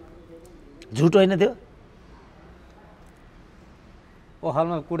त? झुट होइन त्यो?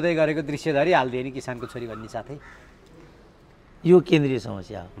 ओखलमा कुट्दै गरेको दृश्य धरि हालिदिए नि किसानको छोरी भन्ने साथै। यो केन्द्रीय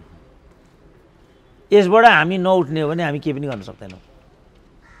समस्या हो। यसबाट हामी नउठ्ने हो भने हामी केही पनि गर्न सक्दैनौँ।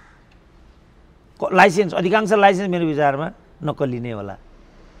 लाइसेन्स, अधिकांश लाइसेन्स मेरो विचारमा नक्कली नै होला।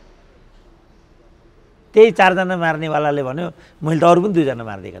 त्यही 4 जना मार्नेवालाले भन्यो मैले त अरू पनि 2 जना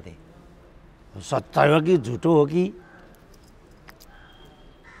मारिदिएका थिएँ। सत्य हो कि झुटो हो कि?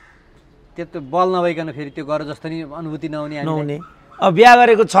 त्यत्रो बल नभइकन फेरि त्यो गर जस्तो नि अनुभूति नहुने। अब बिहा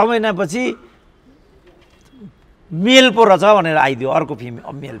गरेको 6 महिनापछि मेल पो रहेछ भनेर आइदियो अर्को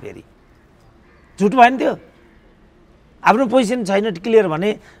मेल, फेरि झुट भयो नि त्यो। आफ्नो पोजिसन छैन क्लियर भने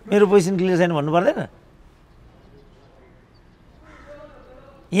मेरो पोजिसन क्लियर छैन भन्नु पर्दैन।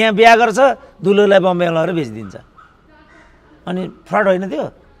 यहाँ बिहा गर्छ, दुलोलाई बम्बई लगेर बेचिदिन्छ, अनि फ्रड होइन त्यो?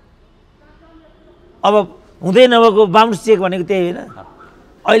 अब हुँदै नभएको बाउन्स चेक भनेको त्यही होइन?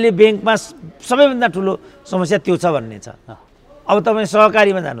 अहिले ब्याङ्कमा सबैभन्दा ठुलो समस्या त्यो छ भन्ने छ। अब तपाईँ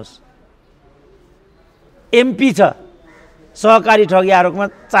सहकारीमा जानुहोस्, एमपी छ, सहकारी ठगी आरोपमा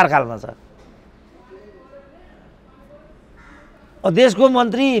 4 खालमा छ। देशको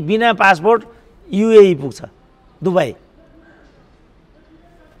मन्त्री बिना पासपोर्ट युएई पुग्छ, दुबई।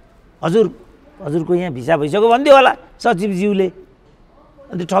 हजुरको यहाँ भिसा भइसक्यो भनिदियो होला सचिवज्यूले,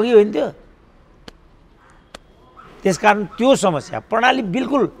 अन्त ठगी होइन त्यो? त्यसकारण त्यो समस्या प्रणाली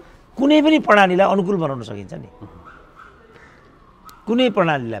बिल्कुल कुनै पनि प्रणालीलाई अनुकूल बनाउन सकिन्छ नि, कुनै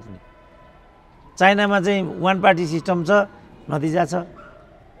प्रणालीलाई पनि। चाइनामा चाहिँ 1 पार्टी सिस्टम छ, नतिजा छ।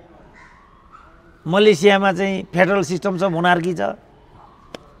 मलेसियामा चाहिँ फेडरल सिस्टम छ, मोनार्की छ।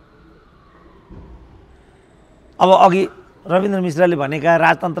 अब अघि रविन्द्र मिश्रले भनेका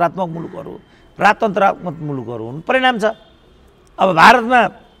राजतन्त्रात्मक मुलुकहरू हुन्, परिणाम छ। अब भारतमा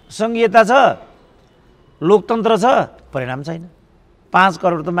सङ्घीयता छ, लोकतन्त्र छ, परिणाम छैन। 5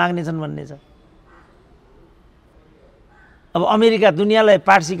 करोड त माग्ने छन् भन्ने छ। अब अमेरिका दुनियाँलाई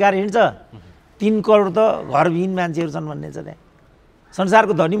पाठ सिकाएर हिँड्छ, 3 करोड त घरविहीन मान्छेहरू छन् भन्ने छ। त्यहाँ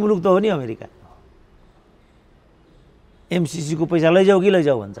संसारको धनी मुलुक त हो नि अमेरिका। एमसिसीको पैसा लैजाऊ कि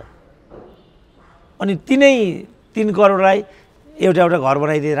लैजाऊ भन्छ। अनि 3 करोडलाई एउटा घर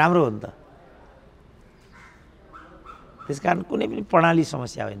बनाइदिए राम्रो हो नि त। त्यसकारण कुनै पनि प्रणाली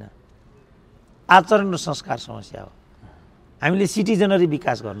समस्या होइन, आचरण र संस्कार समस्या हो। हामीले सिटिजनरी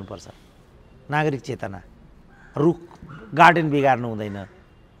विकास गर्नुपर्छ, नागरिक चेतना। रुख गार्डन बिगार्नु हुँदैन,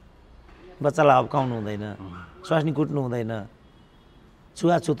 बच्चालाई हप्काउनु हुँदैन, स्वास्नी कुट्नु हुँदैन,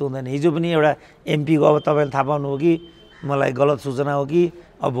 छुवाछुत हुँदैन। हिजो पनि एउटा एमपीको, अब तपाईँले थाहा पाउनु हो कि मलाई गलत सूचना हो कि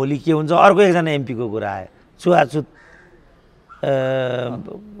अब भोलि के हुन्छ, अर्को एकजना एमपीको कुरा आयो, छुवाछुत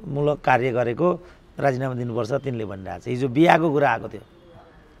मूलक कार्य गरेको राजीनामा दिनुपर्छ तिनले भनिरहेको छ। हिजो बिहाको कुरा आएको थियो,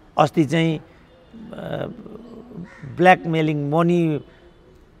 अस्ति चाहिँ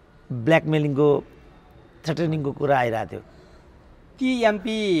ब्ल्याकमेलिङको थ्रेटनिङको कुरा आइरहेको थियो। ती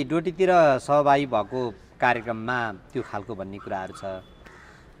एमपी डोटीतिर सहभागी भएको कार्यक्रममा त्यो खालको भन्ने कुराहरू छ।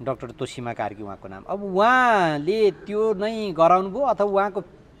 डाक्टर तोसीमा कार्की उहाँको नाम। अब उहाँले त्यो नै गराउनु भयो अथवा उहाँको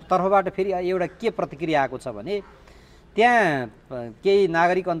तर्फबाट फेरि एउटा के प्रतिक्रिया आएको छ भने त्यहाँ केही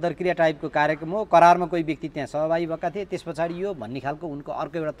नागरिक अन्तर्क्रिया टाइपको कार्यक्रम हो, करारमा कोही व्यक्ति त्यहाँ सहभागी भएका थिए, त्यस पछाडि यो भन्ने खालको उनको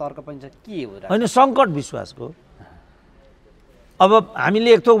अर्को एउटा तर्क पनि छ। के हो होइन? सङ्कट विश्वासको। अब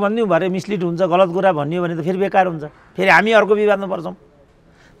हामीले एकथोक भनिदिउँ भरे मिसलिड हुन्छ, गलत कुरा भनियो भने त फेरि बेकार हुन्छ, फेरि हामी अर्को विवादमा पर्छौँ।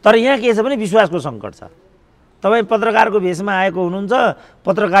 तर यहाँ के छ भने विश्वासको सङ्कट छ। तपाईँ पत्रकारको भेषमा आएको हुनुहुन्छ,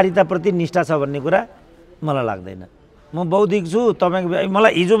 पत्रकारिताप्रति निष्ठा छ भन्ने कुरा मलाई लाग्दैन। म बौद्धिक छु, तपाईँको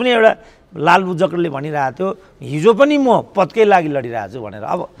मलाई हिजो पनि एउटा लाल बुजकरले भनिरहेको थियो, हिजो पनि म पदकै लागि लडिरहेको छु भनेर।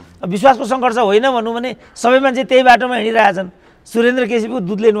 अब विश्वासको सङ्कट छ होइन भनौँ भने सबै मान्छे त्यही बाटोमा हिँडिरहेछन्। सुरेन्द्र केसीको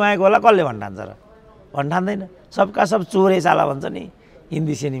दुधले नुहाएको होला, कसले भन्ठान्छ र? भन्ठान्दैन। सबका सब चोरे साला भन्छ नि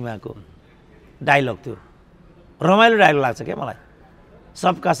हिन्दी सिनेमाको डायलग, थियो रमाइलो डायलग लाग्छ क्या मलाई।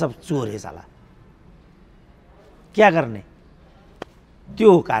 सबका सब चोरे साला, क्या गर्ने? त्यो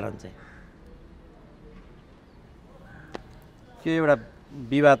हो कारण चाहिँ। त्यो एउटा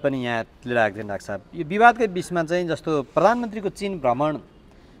विवाद पनि यहाँ लिएर आएको थियो डाक्टर साहब। यो विवादकै बिचमा चाहिँ जस्तो प्रधानमन्त्रीको चीन भ्रमण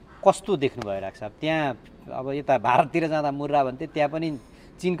कस्तो देख्नुभयो डाक्टर साहब? त्यहाँ अब यता भारततिर जाँदा मुर्रा भन्थे, त्यहाँ पनि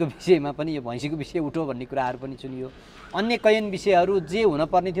चीनको विषयमा पनि यो भैँसीको विषय उठो भन्ने कुराहरू पनि सुनियो। अन्य कैयन विषयहरू जे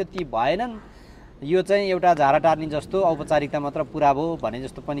हुनपर्ने थियो ती भएनन्। यो चाहिँ एउटा झारा टार्ने जस्तो औपचारिकता मात्र पुरा भयो भने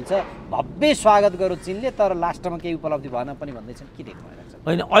जस्तो पनि छ। भव्य स्वागत गर्यो चीनले, तर लास्टमा केही उपलब्धि भएन पनि भन्दैछन्। के देख्नु भएको छ?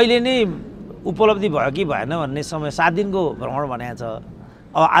 होइन, अहिले नै उपलब्धि भयो कि भएन भन्ने समय 7 दिनको भ्रमण भनेको छ।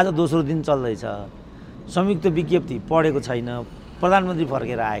 अब आज दोस्रो दिन चल्दैछ। संयुक्त विज्ञप्ति पढेको छैन, प्रधानमन्त्री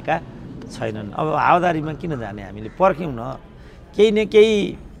फर्केर आएका छैनन्। अब हावादारीमा किन जाने? हामीले पर्ख्यौँ न, केही न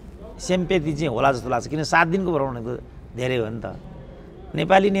केही सेम्पेथी चाहिँ होला जस्तो लाग्छ। किन 7 दिनको भ्रमण धेरै हो नि त।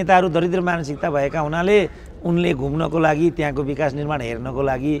 नेपाली नेताहरू दरिद्र मानसिकता भएका हुनाले उनले घुम्नको लागि, त्यहाँको विकास निर्माण हेर्नको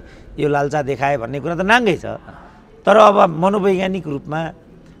लागि यो लालचा देखाए भन्ने कुरा त नाङ्गै छ। तर अब मनोवैज्ञानिक रूपमा,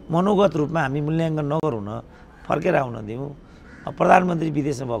 मनोगत रूपमा हामी मूल्याङ्कन नगरौँ न, फर्केर आउन दिउँ। प्रधानमन्त्री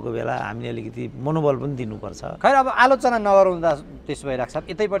विदेशमा भएको बेला हामीले अलिकति मनोबल पनि दिनुपर्छ। खैर, अब आलोचना नगरौँ त्यसो भए डाक्टर साहब,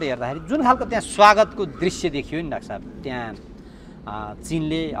 यतैपट्टि हेर्दाखेरि जुन खालको त्यहाँ स्वागतको दृश्य देखियो नि डाक्टर साहब, त्यहाँ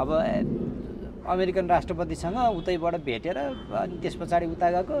चीनले अब अमेरिकन राष्ट्रपतिसँग उतैबाट भेटेर अनि त्यस पछाडि उता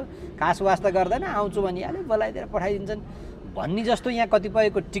गएको, घाँस वास्ता गर्दैन, आउँछु भनिहाल्यो, बोलाइदिएर पठाइदिन्छन् भन्ने जस्तो यहाँ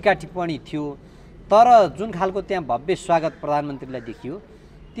कतिपयको टिका टिप्पणी थियो। तर जुन खालको त्यहाँ भव्य स्वागत प्रधानमन्त्रीलाई देखियो,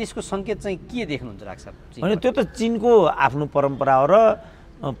 त्यसको सङ्केत चाहिँ के देख्नुहुन्छ डाक्टर साहब? होइन, त्यो त चीनको आफ्नो परम्परा हो र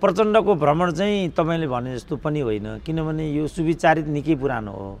प्रचण्डको भ्रमण चाहिँ तपाईँले भने जस्तो पनि होइन। किनभने यो सुविचारित निकै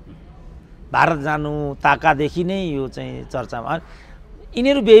पुरानो हो। भारत जानु ताकादेखि नै यो चाहिँ चर्चामा।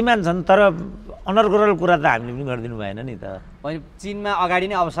 यिनीहरू बेइमान छन्, तर अनर्गल कुरा त हामीले पनि गरिदिनु भएन नि त। होइन, चीनमा अगाडि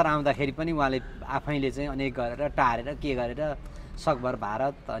नै अवसर आउँदाखेरि पनि उहाँले आफैले चाहिँ अनेक गरेर टारेर के गरेर सकभर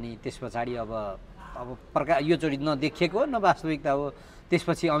भारत, अनि त्यस पछाडि अब योचोटि नदेखिएको न वास्तविकता हो।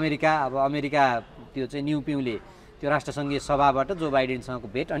 त्यसपछि अमेरिका, अब अमेरिका त्यो चाहिँ न्यू पिउँले त्यो राष्ट्रसङ्घीय सभाबाट जो बाइडेनसँगको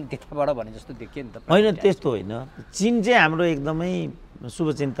भेट, अनि त्यताबाट भने जस्तो देखियो नि त। होइन, त्यस्तो होइन। चीन चाहिँ हाम्रो एकदमै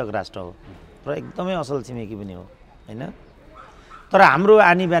शुभचिन्तक राष्ट्र हो र एकदमै असल छिमेकी पनि हो, होइन? तर हाम्रो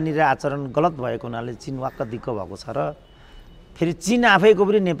आनी बानी र आचरण गलत भएको हुनाले चीन वाक्क दिक्क भएको छ। र फेरि चीन आफैको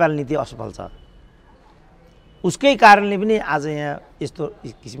पनि नेपाल नीति असफल छ। उसकै कारणले पनि आज यहाँ यस्तो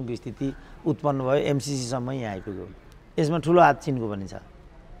किसिमको स्थिति उत्पन्न भयो। एमसिसीसम्म यहाँ आइपुग्यो। यसमा ठुलो हात चीनको पनि छ।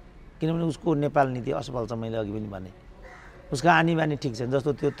 किनभने उसको नेपाल नीति असफल छ। मैले अघि पनि भने उसका आनी बानी ठिक छन्।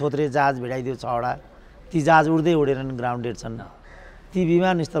 जस्तो त्यो थोत्रे जहाज भिडाइदियो 6वटा, ती जहाज उड्दै उडेनन्, ग्राउन्डेड छन्। ती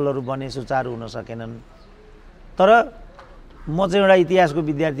विमानस्थलहरू बने, सुचारू हुन सकेनन्। तर म चाहिँ एउटा इतिहासको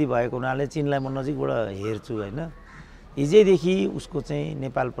विद्यार्थी भएको हुनाले चीनलाई म नजिकबाट हेर्छु, होइन? हिजैदेखि उसको चाहिँ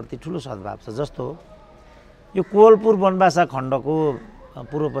नेपालप्रति ठुलो सद्भाव छ। जस्तो यो कोवलपुर बनबासा खण्डको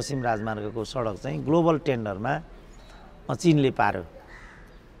पूर्व पश्चिम राजमार्गको सडक चाहिँ ग्लोबल टेन्डरमा चीनले पार्यो।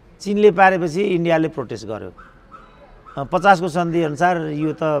 चीनले पारेपछि इन्डियाले प्रोटेस्ट गर्यो। 50 को सन्धि अनुसार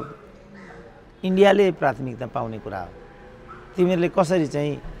यो त इन्डियाले प्राथमिकता पाउने कुरा हो, तिमीहरूले कसरी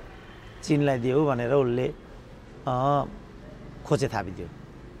चाहिँ चीनलाई दियौ भनेर उसले खोचे थापिदियो।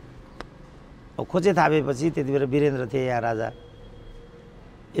 खोचे थापेपछि त्यति बेला वीरेन्द्र थिए यहाँ राजा।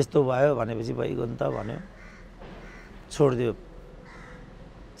 यस्तो भयो भनेपछि भइगयो नि त भन्यो, छोडिदियो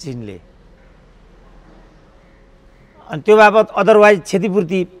चीनले। अनि त्यो बाबत अदरवाइज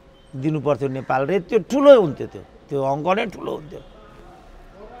क्षतिपूर्ति दिनु पर्थ्यो नेपालले। त्यो ठुलो हुन्थ्यो, त्यो अङ्क नै ठुलो हुन्थ्यो।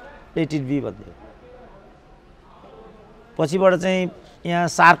 लेट इट बी भन्थ्यो। पछिबाट चाहिँ यहाँ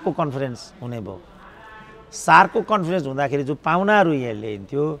सार्कको कन्फरेन्स हुने भयो। सार्कको कन्फरेन्स हुँदाखेरि जो पाहुनाहरू यहाँ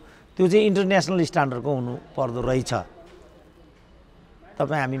ल्याइन्थ्यो त्यो चाहिँ इन्टरनेसनल स्ट्यान्डर्डको हुनु पर्दो रहेछ।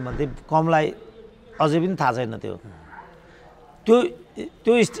 तपाईँ हामी मध्ये कमलाई अझै पनि थाहा छैन।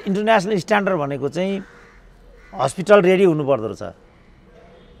 त्यो इन्टरनेसनल स्ट्यान्डर्ड भनेको चाहिँ हस्पिटल रेडी हुनुपर्दो रहेछ,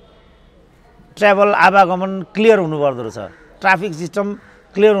 ट्राभल आवागमन क्लियर हुनुपर्दो रहेछ, ट्राफिक सिस्टम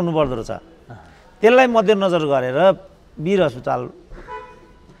क्लियर हुनुपर्दो रहेछ। त्यसलाई मध्यनजर गरेर वीर अस्पताल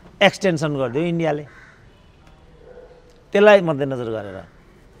एक्सटेन्सन गरिदियो इन्डियाले। त्यसलाई मध्यनजर गरेर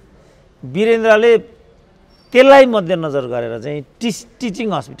वीरेन्द्रले त्यसलाई मध्यनजर गरेर चाहिँ टिचिङ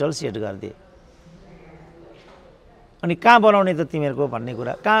हस्पिटल सेट गरिदिए। अनि कहाँ बनाउने त तिमीहरूको भन्ने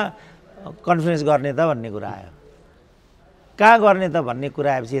कुरा, कहाँ कन्फरेन्स गर्ने त भन्ने कुरा आयो। कहाँ गर्ने त भन्ने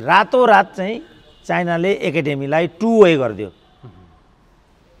कुरा आएपछि रातोरात चाहिँ चाइनाले एकाडेमीलाई 2 वे गरिदियो।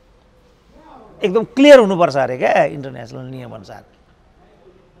 एकदम क्लियर हुनुपर्छ अरे क्या इन्टरनेसनल नियमअनुसार।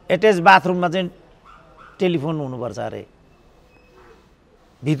 एट्याच बाथरुममा चाहिँ टेलिफोन हुनुपर्छ अरे,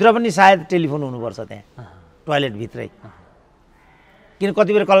 भित्र पनि सायद टेलिफोन हुनुपर्छ त्यहाँ टोयलेटभित्रै, किन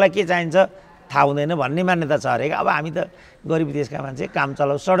कति बेर कसलाई के चाहिन्छ थाहा हुँदैन भन्ने मान्यता छ अरे। अब हामी त गरिब देशका मान्छे, काम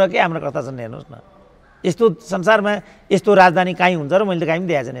चलाउ, सडकै हाम्रो कथा छन् हेर्नुहोस् न। यस्तो संसारमा यस्तो राजधानी कहीँ हुन्छ र मैले त कहीँ पनि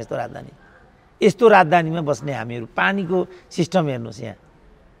देखाएको छैन यस्तो राजधानी। यस्तो राजधानीमा बस्ने हामीहरू, पानीको सिस्टम हेर्नुहोस्, यहाँ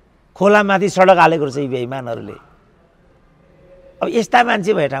खोलामाथि सडक हालेको रहेछ यी बेइमानहरूले। अब यस्ता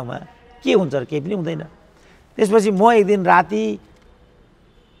मान्छे भए ठाउँमा के हुन्छ र? केही पनि हुँदैन। त्यसपछि म एक दिन राति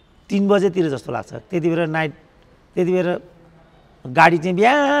 3 बजेतिर जस्तो लाग्छ, त्यति बेर गाडी चाहिँ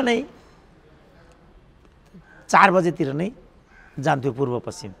बिहानै 4 बजेतिर नै जान्थ्यो पूर्व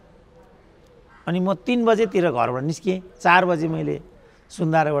पश्चिम। अनि म 3 बजेतिर घरबाट निस्केँ। 4 बजे मैले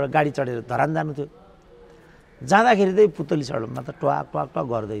सुन्दाराबाट गाडी चढेर धरान जानु थियो। जाँदाखेरि चाहिँ पुतली सडकमा त ट्वाक ट्वाक ट्वाक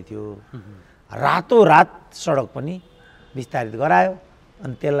गर्दै थियो। रातोरात सडक पनि विस्तारित गरायो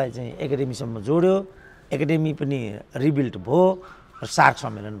अनि त्यसलाई चाहिँ एकाडेमीसम्म जोड्यो। एकाडेमी पनि रिबिल्ड भयो र सार्क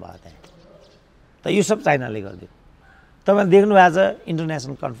सम्मेलन भयो त्यहाँ। त यो सब चाइनाले गरिदियो। तपाईँले देख्नु भएको छ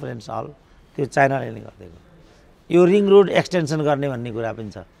इन्टरनेसनल कन्फरेन्स हल, त्यो चाइनाले नै गरिदिएको। यो रिङ रोड एक्सटेन्सन गर्ने भन्ने कुरा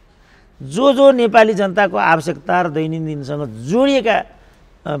पनि छ। जो नेपाली जनताको आवश्यकता र दैनन्दिनसँग जोडिएका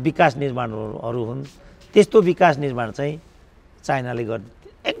विकास निर्माणहरू हुन्, त्यस्तो विकास निर्माण चाहिँ चाइनाले गरिदियो।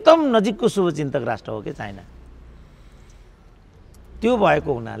 एकदम नजिकको शुभचिन्तक राष्ट्र हो कि चाइना। त्यो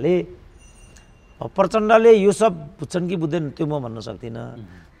भएको हुनाले प्रचण्डले यो सब बुझ्छन् कि बुझ्दैन त्यो म भन्न सक्दिनँ,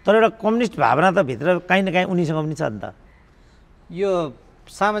 तर एउटा कम्युनिस्ट भावना त भित्र काहीँ न काहीँ उनीसँग पनि छ नि त। यो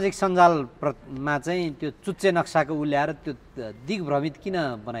सामाजिक सञ्जालमा चाहिँ त्यो चुच्चे नक्साको उल्याएर त्यो दिग्भ्रमित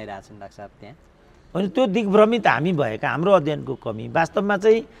किन बनाइरहेछन् डाक्टर साहब त्यहाँ? होइन, त्यो दिग्भ्रमित हामी भएका, हाम्रो अध्ययनको कमी। वास्तवमा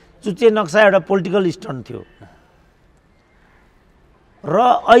चाहिँ चुच्चे नक्सा एउटा पोलिटिकल स्टन्ट थियो र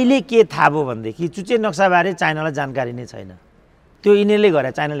अहिले के थाहा भयो भनेदेखि चुच्चे नक्साबारे चाइनालाई जानकारी नै छैन। त्यो यिनीहरूले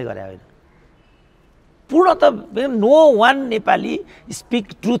गरे, चाइनाले गरे होइन। पूर्ण त no one Nepali speak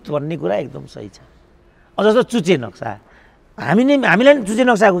truth भन्ने कुरा एकदम सही छ। जस्तो चुच्चे नक्सा हामीलाई चुच्चे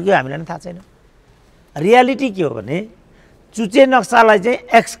नक्साको के हो हामीलाई पनि थाहा छैन। रियालिटी के हो भने चुच्चे नक्सालाई चाहिँ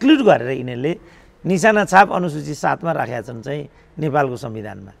एक्सक्लुड गरेर यिनीहरूले निशाना छाप अनुसूची 7 मा राखेका छन् चाहिँ नेपालको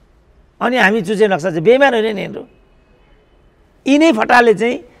संविधानमा। अनि हामी चुच्चे नक्सा चाहिँ बेइमान होइन नि यिनीहरू। यिनै फटाले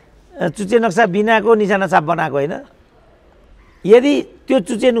चाहिँ चुच्चे नक्सा बिनाको निशाना छाप बनाएको होइन। यदि त्यो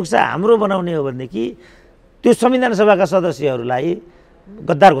चुच्चे नक्सा हाम्रो बनाउने हो भनेदेखि त्यो संविधान सभाका सदस्यहरूलाई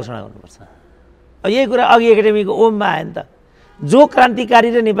गद्दार घोषणा गर्नुपर्छ। यही कुरा अघि एकाडेमीको ओममा आयो नि त। जो क्रान्तिकारी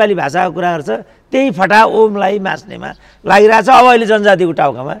र नेपाली भाषाको कुरा गर्छ त्यही फटा ओमलाई मास्नेमा लागिरहेछ। अब अहिले जनजातिको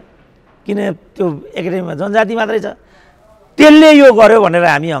टाउकामा, किन त्यो एकाडेमीमा जनजाति मात्रै छ, त्यसले यो गर्यो भनेर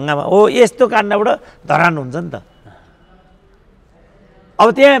हामी हङ्गामा हो। यस्तो काण्डबाट धरान हुन्छ नि त। अब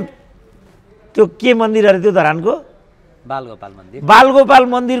त्यहाँ त्यो के मन्दिर अरे त्यो धरानको बालगोपाल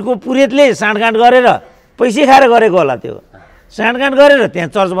मन्दिरको पुरेतले साँडगाँड गरेर पैसा खाएर गरेको होला। त्यो साँडगाँड गरेर त्यहाँ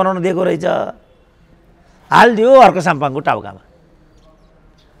चर्च बनाउन दिएको रहेछ, हालिदियो अर्को साम्पाङको टाउकामा।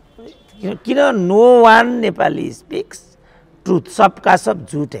 किन no one Nepali speaks truth, सबका सब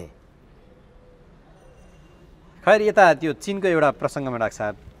झुट है। खैर, यता त्यो चीनको एउटा प्रसङ्गमा डाक्टर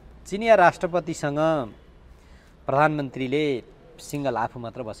साहब, चिनिया राष्ट्रपतिसँग प्रधानमन्त्रीले सिङ्गल आफू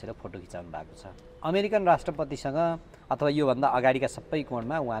मात्र बसेर फोटो खिचाउनु भएको छ। अमेरिकन राष्ट्रपतिसँग अथवा योभन्दा अगाडिका सबै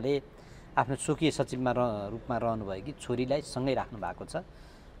कोणमा उहाँले आफ्नो स्वकीय सचिवमा रूपमा रहनुभएकी छोरीलाई सँगै राख्नु भएको छ,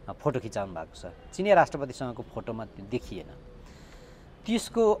 फोटो खिचाउनु भएको छ। चिनिया राष्ट्रपतिसँगको फोटोमा त्यो देखिएन।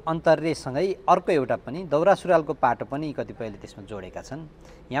 त्यसको अन्तर्यसँगै अर्को एउटा पनि दौरा सुरुवालको पाटो पनि कतिपयले त्यसमा जोडेका छन्।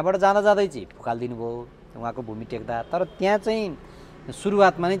 यहाँबाट जाँदा जाँदै चाहिँ फुकालिदिनु भयो उहाँको भूमि टेक्दा, तर त्यहाँ चाहिँ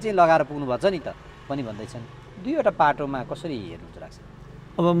सुरुवातमा नै चाहिँ लगाएर पुग्नु भएछ नि त पनि भन्दैछन्। दुईवटा पाटोमा कसरी हेर्नुहुन्छ लाग्छ?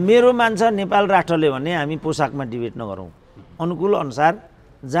 अब मेरो मान्छ नेपाल राष्ट्रले भने हामी पोसाकमा डिबेट नगरौँ। अनुकूल अनुसार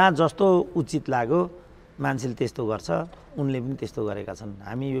जहाँ जस्तो उचित लाग्यो मान्छेले त्यस्तो गर्छ, उनले पनि त्यस्तो गरेका छन्।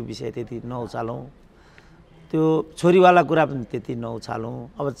 हामी यो विषय त्यति नउचालौँ, त्यो छोरीवाला कुरा पनि त्यति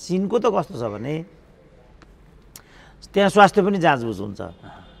नउछालौँ। अब चीनको त कस्तो छ भने त्यहाँ स्वास्थ्य पनि जाँचबुझ हुन्छ।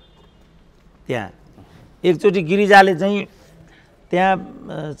 त्यहाँ एकचोटि गिरिजाले चाहिँ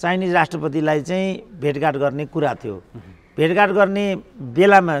त्यहाँ चाइनिज राष्ट्रपतिलाई चाहिँ भेटघाट गर्ने कुरा थियो। भेटघाट गर्ने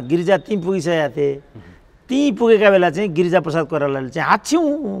बेलामा गिरिजा त्यहीँ पुगिसकेका थिए। त्यहीँ पुगेका बेला चाहिँ गिरिजा प्रसाद कोइरालाले चाहिँ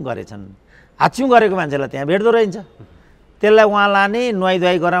हाच्छ्यौँ गरेछन्। हाच्छ्यौँ गरेको मान्छेलाई त्यहाँ भेट्दो रहन्छ। त्यसलाई उहाँ लाने,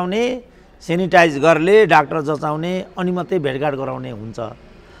 नुहाइधुवाई गराउने, सेनिटाइज गर्ने, डाक्टर जचाउने, अनि मात्रै भेटघाट गराउने हुन्छ।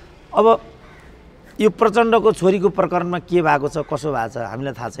 अब यो प्रचण्डको छोरीको प्रकरणमा के भएको छ कसो भएको छ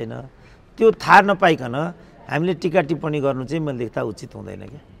हामीलाई थाहा छैन। त्यो थाहा नपाइकन हामीले टिका टिप्पणी गर्नु चाहिँ मैले देख्दा उचित हुँदैन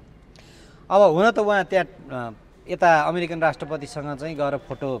क्या। अब हुन त उहाँ त्यहाँ यता अमेरिकन राष्ट्रपतिसँग चाहिँ गएर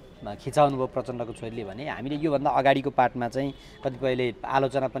फोटो खिचाउनु भयो प्रचण्डको छोरीले भने हामीले योभन्दा अगाडिको पार्टमा चाहिँ कतिपयले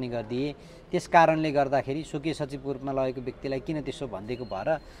आलोचना पनि गरिदिए। त्यस कारणले गर्दाखेरि स्वकीय सचिवको रूपमा लगेको व्यक्तिलाई किन त्यसो भनिदिएको भएर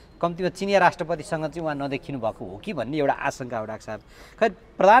कम्तीमा चिनिया राष्ट्रपतिसँग चाहिँ उहाँ नदेखिनु भएको हो कि भन्ने एउटा आशंका हो डाक्टर साहब। खै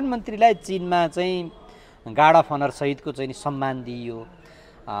प्रधानमन्त्रीलाई चीनमा चाहिँ गार्ड अफ अनर सहितको चाहिँ सम्मान दिइयो,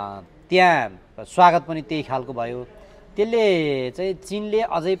 त्यहाँ स्वागत पनि त्यही खालको भयो। त्यसले चाहिँ चीनले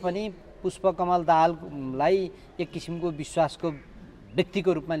अझै पनि पुष्पकमल दाहाललाई एक किसिमको विश्वासको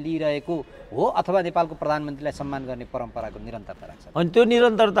व्यक्तिको रूपमा लिइरहेको हो अथवा नेपालको प्रधानमन्त्रीलाई सम्मान गर्ने परम्पराको निरन्तरता राख्छ? अनि त्यो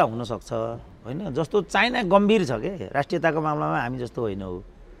निरन्तरता हुनसक्छ होइन। जस्तो चाइना गम्भीर छ के राष्ट्रियताको मामलामा, हामी जस्तो होइन हो।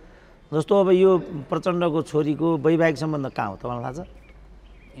 जस्तो अब यो प्रचण्डको छोरीको वैवाहिक सम्बन्ध कहाँ हो तपाईँलाई थाहा छ?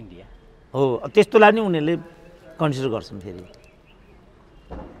 इन्डिया हो। त्यस्तोलाई नि उनीहरूले कन्सिडर गर्छन्। फेरि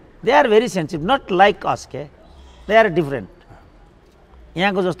they are very sensitive, not like us के, दे आर डिफरेन्ट।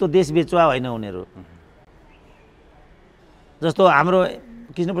 यहाँको जस्तो देश बेचुवा होइन उनीहरू। जस्तो हाम्रो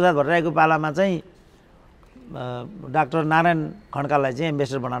कृष्णप्रसाद भट्टराईको पालामा चाहिँ डाक्टर नारायण खड्कालाई चाहिँ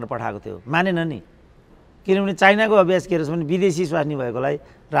एम्बेसडर बनाएर पठाएको थियो, मानेन नि। किनभने चाइनाको अभ्यास के रहेछ भने विदेशी स्वास्नी भएकोलाई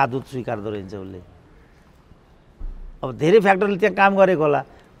राजदूत स्वीकार्दो रहेछ उसले। अब धेरै फ्याक्टरले त्यहाँ काम गरेको होला।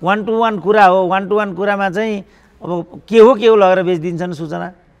 1-to-1 कुरा हो। 1-to-1 कुरामा चाहिँ अब के हो लगेर बेचिदिन्छन्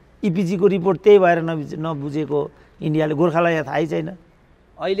सूचना। इपिजीको रिपोर्ट त्यही भएर नबुझेको इन्डियाले, गोर्खालाई यहाँ थाहै छैन।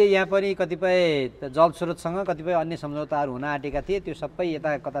 अहिले यहाँ पनि कतिपय जल स्रोतसँग कतिपय अन्य सम्झौताहरू हुन आँटेका थिए, त्यो सबै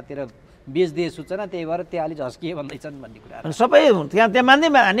यता कतातिर बेचिदिए सूचना, त्यही भएर त्यो अलि झस्किए भन्दैछन् भन्ने कुरा। सबै त्यहाँ मान्दै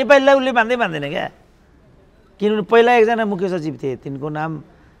नेपालीलाई उसले मान्दैन क्या। किनभने पहिला एकजना मुख्य सचिव थिए, तिनको नाम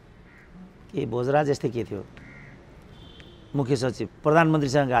के भोजराज यस्तै के थियो, मुख्य सचिव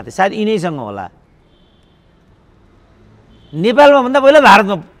प्रधानमन्त्रीसँग गएको थिए, सायद यिनैसँग होला। नेपालमा भन्दा पहिला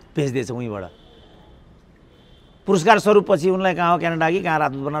भारतमा भेजिदिएछ उहीँबाट। पुरस्कार स्वरूप पछि उनलाई कहाँ हो क्यानाडा कि कहाँ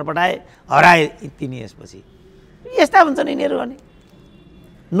राजदूत बनाएर पठाए, हराए तिनी। यसपछि यस्ता हुन्छन् यिनीहरू। अनि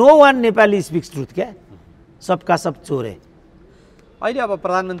no one Nepali speaks truth क्या, सबका सब चोरे। अहिले अब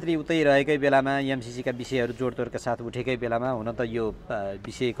प्रधानमन्त्री उतै रहेकै बेलामा एमसिसीका विषयहरू जोडतोडका साथ उठेकै बेलामा, हुन त यो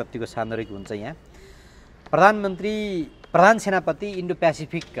विषय कतिको सान्दर्भिक हुन्छ यहाँ, प्रधान सेनापति इन्डो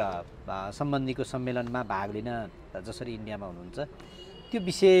पेसिफिक सम्बन्धीको सम्मेलनमा भाग लिन जसरी इन्डियामा हुनुहुन्छ, त्यो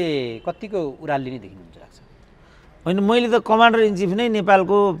विषय कतिको उराल लिने देखिनुहुन्छ लाग्छ? होइन, मैले त कमान्डर इन चिफ नै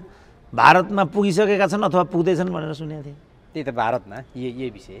नेपालको भारतमा पुगिसकेका छन् अथवा पुग्दैछन् भनेर सुनेको थिएँ। त्यही त भारतमा यही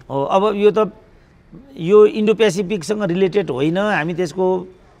विषय हो। अब यो इन्डो पेसिफिकसँग रिलेटेड होइन, हामी त्यसको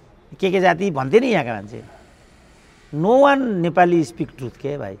के जाति भन्थे नि यहाँका मान्छे। No one Nepali speak truth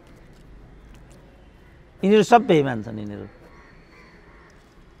के भाइ। यिनीहरू सब बेइमान छन् यिनीहरू।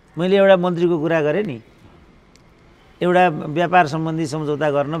 मैले एउटा मन्त्रीको कुरा गरेँ नि, एउटा व्यापार सम्बन्धी सम्झौता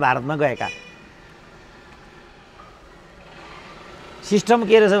गर्न भारतमा गएका। सिस्टम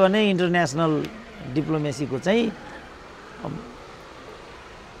के रहेछ भने इन्टरनेसनल डिप्लोमेसीको चाहिँ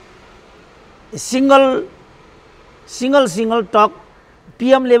सिङ्गल टक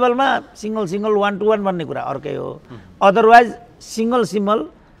पिएम लेभलमा सिङ्गल 1-to-1 भन्ने कुरा अर्कै हो। अदरवाइज सिङ्गल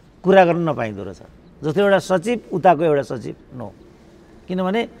कुरा गर्न नपाइँदो रहेछ। जस्तो एउटा सचिव उताको एउटा सचिव नो।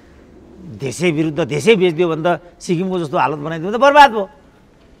 किनभने देशै विरुद्ध देशै बेचिदियो भने त सिक्किमको जस्तो हालत बनाइदियो भने त बर्बाद भयो।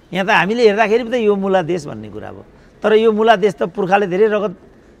 यहाँ त हामीले हेर्दाखेरि त यो मुला देश भन्ने कुरा भयो। तर यो मुला देश त पुर्खाले धेरै रगत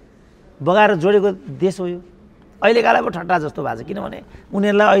बगाएर जोडेको देश हो यो। अहिलेकालाई पो ठट्टा जस्तो भएको छ। किनभने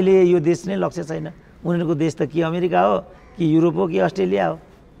उनीहरूलाई अहिले यो देश नै लक्ष्य छैन। उनीहरूको देश त कि अमेरिका हो कि युरोप हो कि अस्ट्रेलिया हो।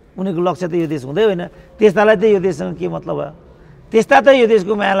 उनीहरूको लक्ष्य त यो देश हुँदै होइन। त्यस्तालाई त यो देशसँग के मतलब भयो? त्यस्ता त यो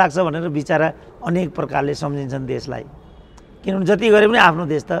देशको माया लाग्छ भनेर बिचारा अनेक प्रकारले सम्झिन्छन् देशलाई। किनभने जति गरे पनि आफ्नो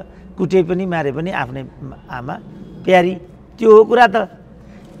देश त कुटे पनि मारे पनि आफ्नै आमा प्यारी, त्यो हो कुरा त।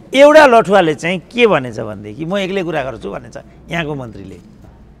 एउटा लठुवाले चाहिँ के भनेछ भनेदेखि म एक्लै कुरा गर्छु भनेछ यहाँको मन्त्रीले।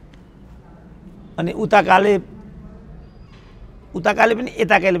 अनि उताकाले पनि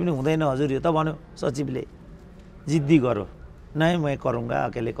यताकाले पनि हुँदैन हजुर, यो त भन्यो सचिवले। जिद्दी गरो नै मैं करूँगा,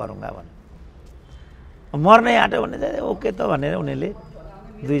 अकेले करूँगा भन्यो। मर्नै आँट्यो भने चाहिँ ओके त भनेर उनीहरूले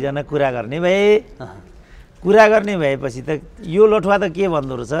दुईजना कुरा गर्ने भए। कुरा गर्ने भएपछि त यो लठुवा त के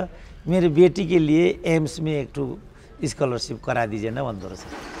भन्दो रहेछ, मेरो बेटी के लिए एम्स में एक ठो स्कॉलरशिप करा दीजिए न भन्दो रहेछ।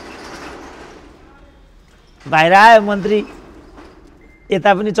 बाहिर आयो मन्त्री, यता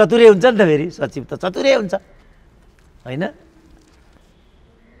पनि चतुरै हुन्छ नि त, फेरि सचिव त चतुरै हुन्छ होइन।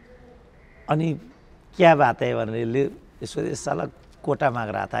 अनि क्या बात है भनेर यसो साला कोटा माग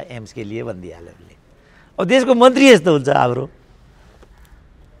रहा था एम्स के लिए भनिदिइहाल्यो उसले। अब देशको मन्त्री यस्तो हुन्छ हाम्रो।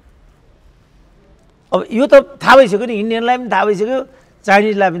 अब यो त थाहा भइसक्यो नि, इन्डियनलाई पनि थाहा भइसक्यो,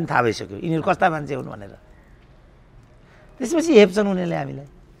 चाइनिजलाई पनि थाहा भइसक्यो यिनीहरू कस्ता मान्छे हुन् भनेर। त्यसपछि हेप्छन् उनीहरूले हामीलाई।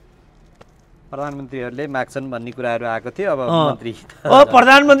 प्रधानमन्त्रीहरूले माग्छन् भन्ने कुराहरू आएको थियो। अब मन्त्री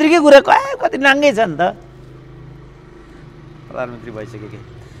प्रधानमन्त्रीकै कुरा कति नाङ्गै छ नि त। प्रधानमन्त्री भइसक्यो कि।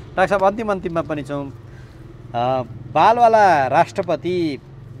 डाक्टर साहब अन्तिममा पनि छौँ। बालवाला राष्ट्रपति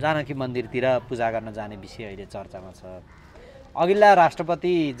जानकी मन्दिरतिर पूजा गर्न जाने विषय अहिले चर्चामा छ। अघिल्ला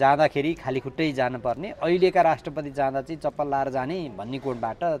राष्ट्रपति जाँदाखेरि खाली खुट्टै जानुपर्ने, अहिलेका राष्ट्रपति जाँदा चाहिँ चप्पल लाएर जाने भन्ने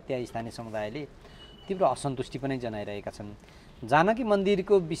कोडबाट त्यहाँ स्थानीय समुदायले तीव्र असन्तुष्टि पनि जनाइरहेका छन्। जानकी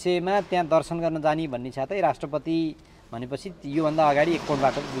मन्दिरको विषयमा त्यहाँ दर्शन गर्न जाने भन्ने साथै राष्ट्रपति भनेपछि योभन्दा अगाडि एक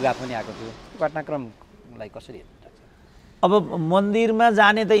कोडबाट विवाद पनि आएको थियो। घटनाक्रमलाई कसरी हेर्नुहुन्छ? अब मन्दिरमा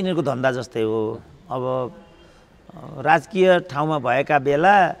जाने त यिनीहरूको धन्दा जस्तै हो। अब राजकीय ठाउँमा भएका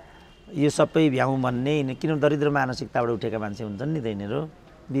बेला यो सबै भ्याउँ भन्ने, किन दरिद्र मानसिकताबाट उठेका मान्छे हुन्छन् नि त यिनीहरू।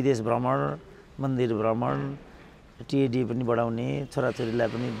 विदेश भ्रमण, मन्दिर भ्रमण, टिएडी पनि बढाउने, छोराछोरीलाई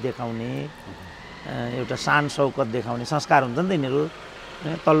पनि देखाउने, एउटा शान शौकत देखाउने संस्कार हुन्छ नि त यिनीहरू।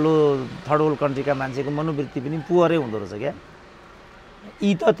 तल्लो थर्ड वर्ल्ड कन्ट्रीका मान्छेको मनोवृत्ति पनि पुवरै हुँदो रहेछ क्या।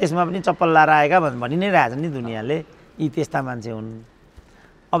 यी त त्यसमा पनि चप्पल लाएर आएका भनि नै रहेछ नि दुनियाँले, यी त्यस्ता मान्छे हुन्।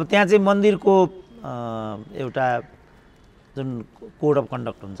 अब त्यहाँ चाहिँ मन्दिरको एउटा जुन कोड अफ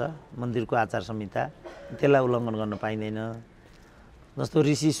कन्डक्ट हुन्छ, मन्दिरको आचार संहिता, त्यसलाई उल्लङ्घन गर्न पाइँदैन। जस्तो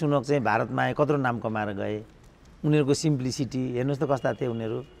ऋषि सुनक चाहिँ भारतमा आए, कत्रो नाम कमाएर गए। उनीहरूको सिम्प्लिसिटी हेर्नुहोस् त कस्ता थिए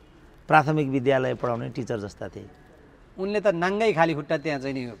उनीहरू। प्राथमिक विद्यालय पढाउने टिचर जस्ता थिए। उनले त नाङ्गै खाली खुट्टा त्यहाँ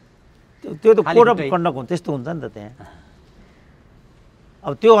चाहिँ नि त्यो त कोड अफ कन्डक्ट हुन्छ, त्यस्तो हुन्छ नि त त्यहाँ।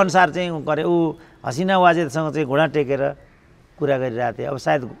 अब त्यो अनुसार चाहिँ गरे। ऊ हसिना वाजेदसँग चाहिँ घुँडा टेकेर कुरा गरिरहेको थिए। अब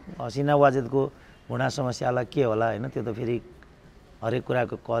सायद हसिना वाजेदको घुँडा समस्यालाई के होला होइन, त्यो त फेरि हरेक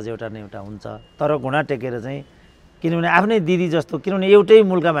कुराको कज एउटा न एउटा हुन्छ। तर घुँडा टेकेर चाहिँ, किनभने आफ्नै दिदी जस्तो, किनभने एउटै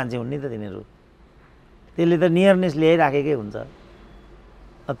मूलका मान्छे हुन् नि त तिनीहरू, त्यसले त नियरनेस ल्याइराखेकै हुन्छ।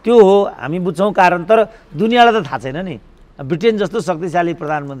 त्यो हो, हामी बुझ्छौँ कारण। तर दुनियाँलाई त थाहा छैन नि। ब्रिटेन जस्तो शक्तिशाली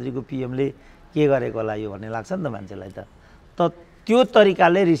प्रधानमन्त्रीको पिएमले के गरेको होला यो भन्ने लाग्छ नि त मान्छेलाई त। त्यो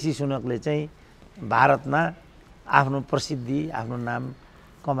तरिकाले ऋषि सुनकले चाहिँ भारतमा आफ्नो प्रसिद्धि, आफ्नो नाम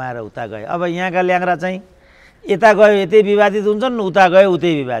कमाएर उता गए। अब यहाँका ल्याङ्ग्रा चाहिँ यता गयो यतै विवादित हुन्छन्, उता गयो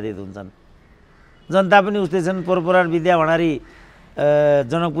उतै विवादित हुन्छन्। जनता पनि उस्तै छन्। पोहोर विद्या भण्डारी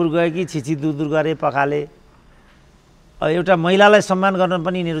जनकपुर गए कि छिछि दुर गरे पखाले। एउटा महिलालाई सम्मान गर्न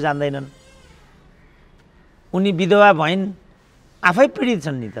पनि यिनीहरू जान्दैनन्। उनी विधवा भइन्, आफै पीडित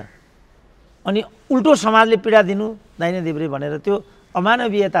छन् नि त। अनि उल्टो समाजले पीडा दिनु दाहिने देब्रे भनेर, त्यो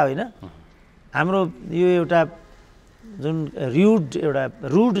अमानवीयता होइन। हाम्रो यो एउटा जुन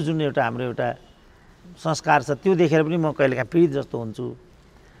रुड जुन एउटा हाम्रो एउटा संस्कार छ, त्यो देखेर पनि म कहिलेकाहीँ पीडित जस्तो हुन्छु।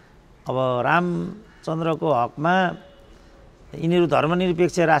 अब रामचन्द्रको हकमा यिनीहरू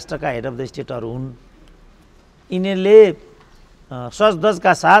धर्मनिरपेक्ष राष्ट्रका हेड अफ द स्टेटहरू हुन्। यिनीहरूले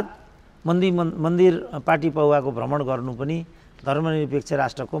सजधजका साथ मन्दिर पार्टी पौवाको भ्रमण गर्नु पनि धर्मनिरपेक्ष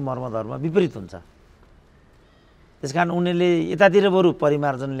राष्ट्रको मर्मधर्म विपरीत हुन्छ। त्यसकारण उनीहरूले यतातिर बरु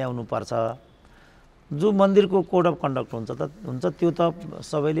परिमार्जन ल्याउनु पर्छ। जो मन्दिरको कोड अफ कन्डक्ट हुन्छ त्यो त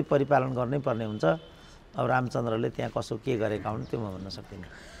सबैले परिपालन गर्नै पर्ने हुन्छ। अब रामचन्द्रले त्यहाँ कसो के गरेका हुन् त्यो म भन्न सक्दिनँ।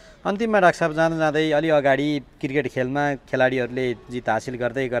 अन्तिममा डाक्टर साहब जाँदै अलि अगाडि क्रिकेट खेलमा खेलाडीहरूले जित हासिल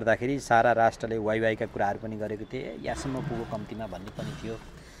गर्दाखेरि सारा राष्ट्रले वाइवाईका कुराहरू पनि गरेको थिए। यहाँसम्म पुगो कम्तीमा भन्ने पनि थियो।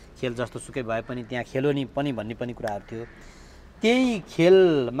 खेल जस्तो सुकै भए पनि त्यहाँ खेलो नि पनि भन्ने पनि कुराहरू थियो। त्यही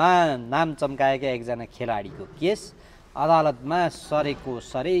खेलमा नाम चम्काएका एकजना खेलाडीको केस अदालतमा सरेको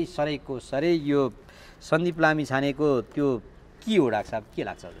सरे यो सन्दीप लामिछानेको त्यो के हो डाक्टर साहब, के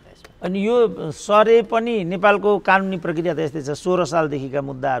लाग्छ हजुरलाई यसमा? अनि यो सरे पनि नेपालको कानुनी प्रक्रिया त यस्तै छ। 16 सालदेखिका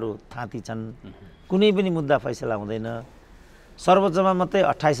मुद्दाहरू थाँती छन्। कुनै पनि मुद्दा फैसला हुँदैन। सर्वोच्चमा मात्रै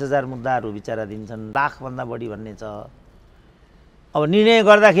 28,000 मुद्दाहरू विचारा दिन्छन्, लाखभन्दा बढी भन्ने छ। अब निर्णय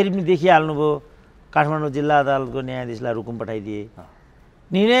गर्दाखेरि पनि देखिहाल्नुभयो, काठमाडौँ जिल्ला अदालतको न्यायाधीशलाई रुकुम पठाइदिए।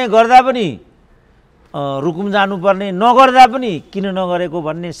 निर्णय गर्दा पनि रुकुम जानुपर्ने, नगर्दा पनि किन नगरेको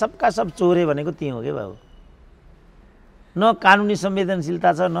भन्ने सबका सब चोरे भनेको त्यही हो के बाबु। न कानुनी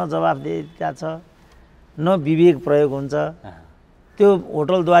संवेदनशीलता छ, न जवाफदेहिता छ, न विवेक प्रयोग हुन्छ। त्यो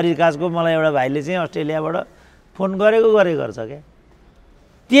होटल द्वारिकाजको मलाई एउटा भाइले चाहिँ अस्ट्रेलियाबाट फोन गरेको गर्छ क्या।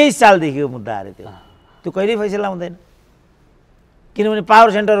 23 सालदेखिको मुद्दा अरे त्यो कहिल्यै फैसला हुँदैन, किनभने पावर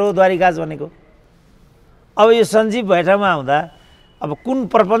सेन्टर हो द्वारिकाज भनेको। अब यो सञ्जीव भएठाउँमा आउँदा अब कुन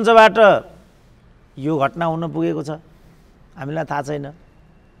प्रपञ्चबाट यो घटना हुन पुगेको छ हामीलाई थाहा छैन।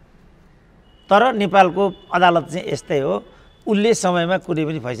 तर नेपालको अदालत चाहिँ यस्तै हो, उसले समयमा कुनै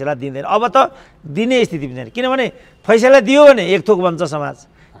पनि फैसला दिँदैन। अब त दिने स्थिति पनि छैन, किनभने फैसला दियो भने एक थोक भन्छ समाज,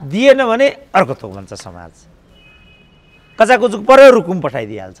 दिएन भने अर्को थोक भन्छ समाज। कचाकुचुक पर्यो रुकुम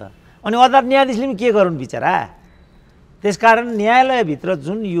पठाइदिइहाल्छ। अनि अदालत न्यायाधीशले पनि के गरून् बिचरा। त्यसकारण न्यायालयभित्र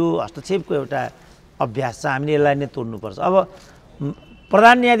जुन यो हस्तक्षेपको एउटा अभ्यास छ हामीले यसलाई नै तोड्नुपर्छ। अब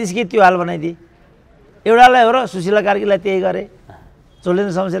प्रधान न्यायाधीशकै त्यो हाल बनाइदिए, एउटालाई हो र सुशीला कार्कीलाई त्यही गरे,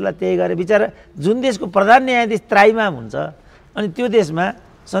 चोलेन्द्र शमशेरलाई त्यही गरे। बिचरा जुन देशको प्रधान न्यायाधीश त्राइमाम हुन्छ अनि त्यो देशमा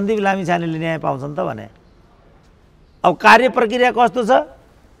सन्दीप लामिछानेले न्याय पाउँछन् त भने। अब कार्य प्रक्रिया कस्तो छ,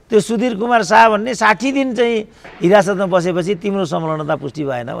 त्यो सुधीर कुमार शाह भन्ने 60 दिन चाहिँ हिरासतमा बसेपछि तिम्रो संलग्नता पुष्टि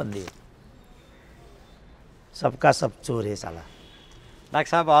भएन भनिदियो। सबका सब चोर है साला।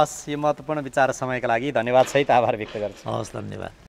 डाक्टर साहब हस्, यो महत्त्वपूर्ण विचार समयका लागि धन्यवाद सहित आभार व्यक्त गर्छु। हस्, धन्यवाद।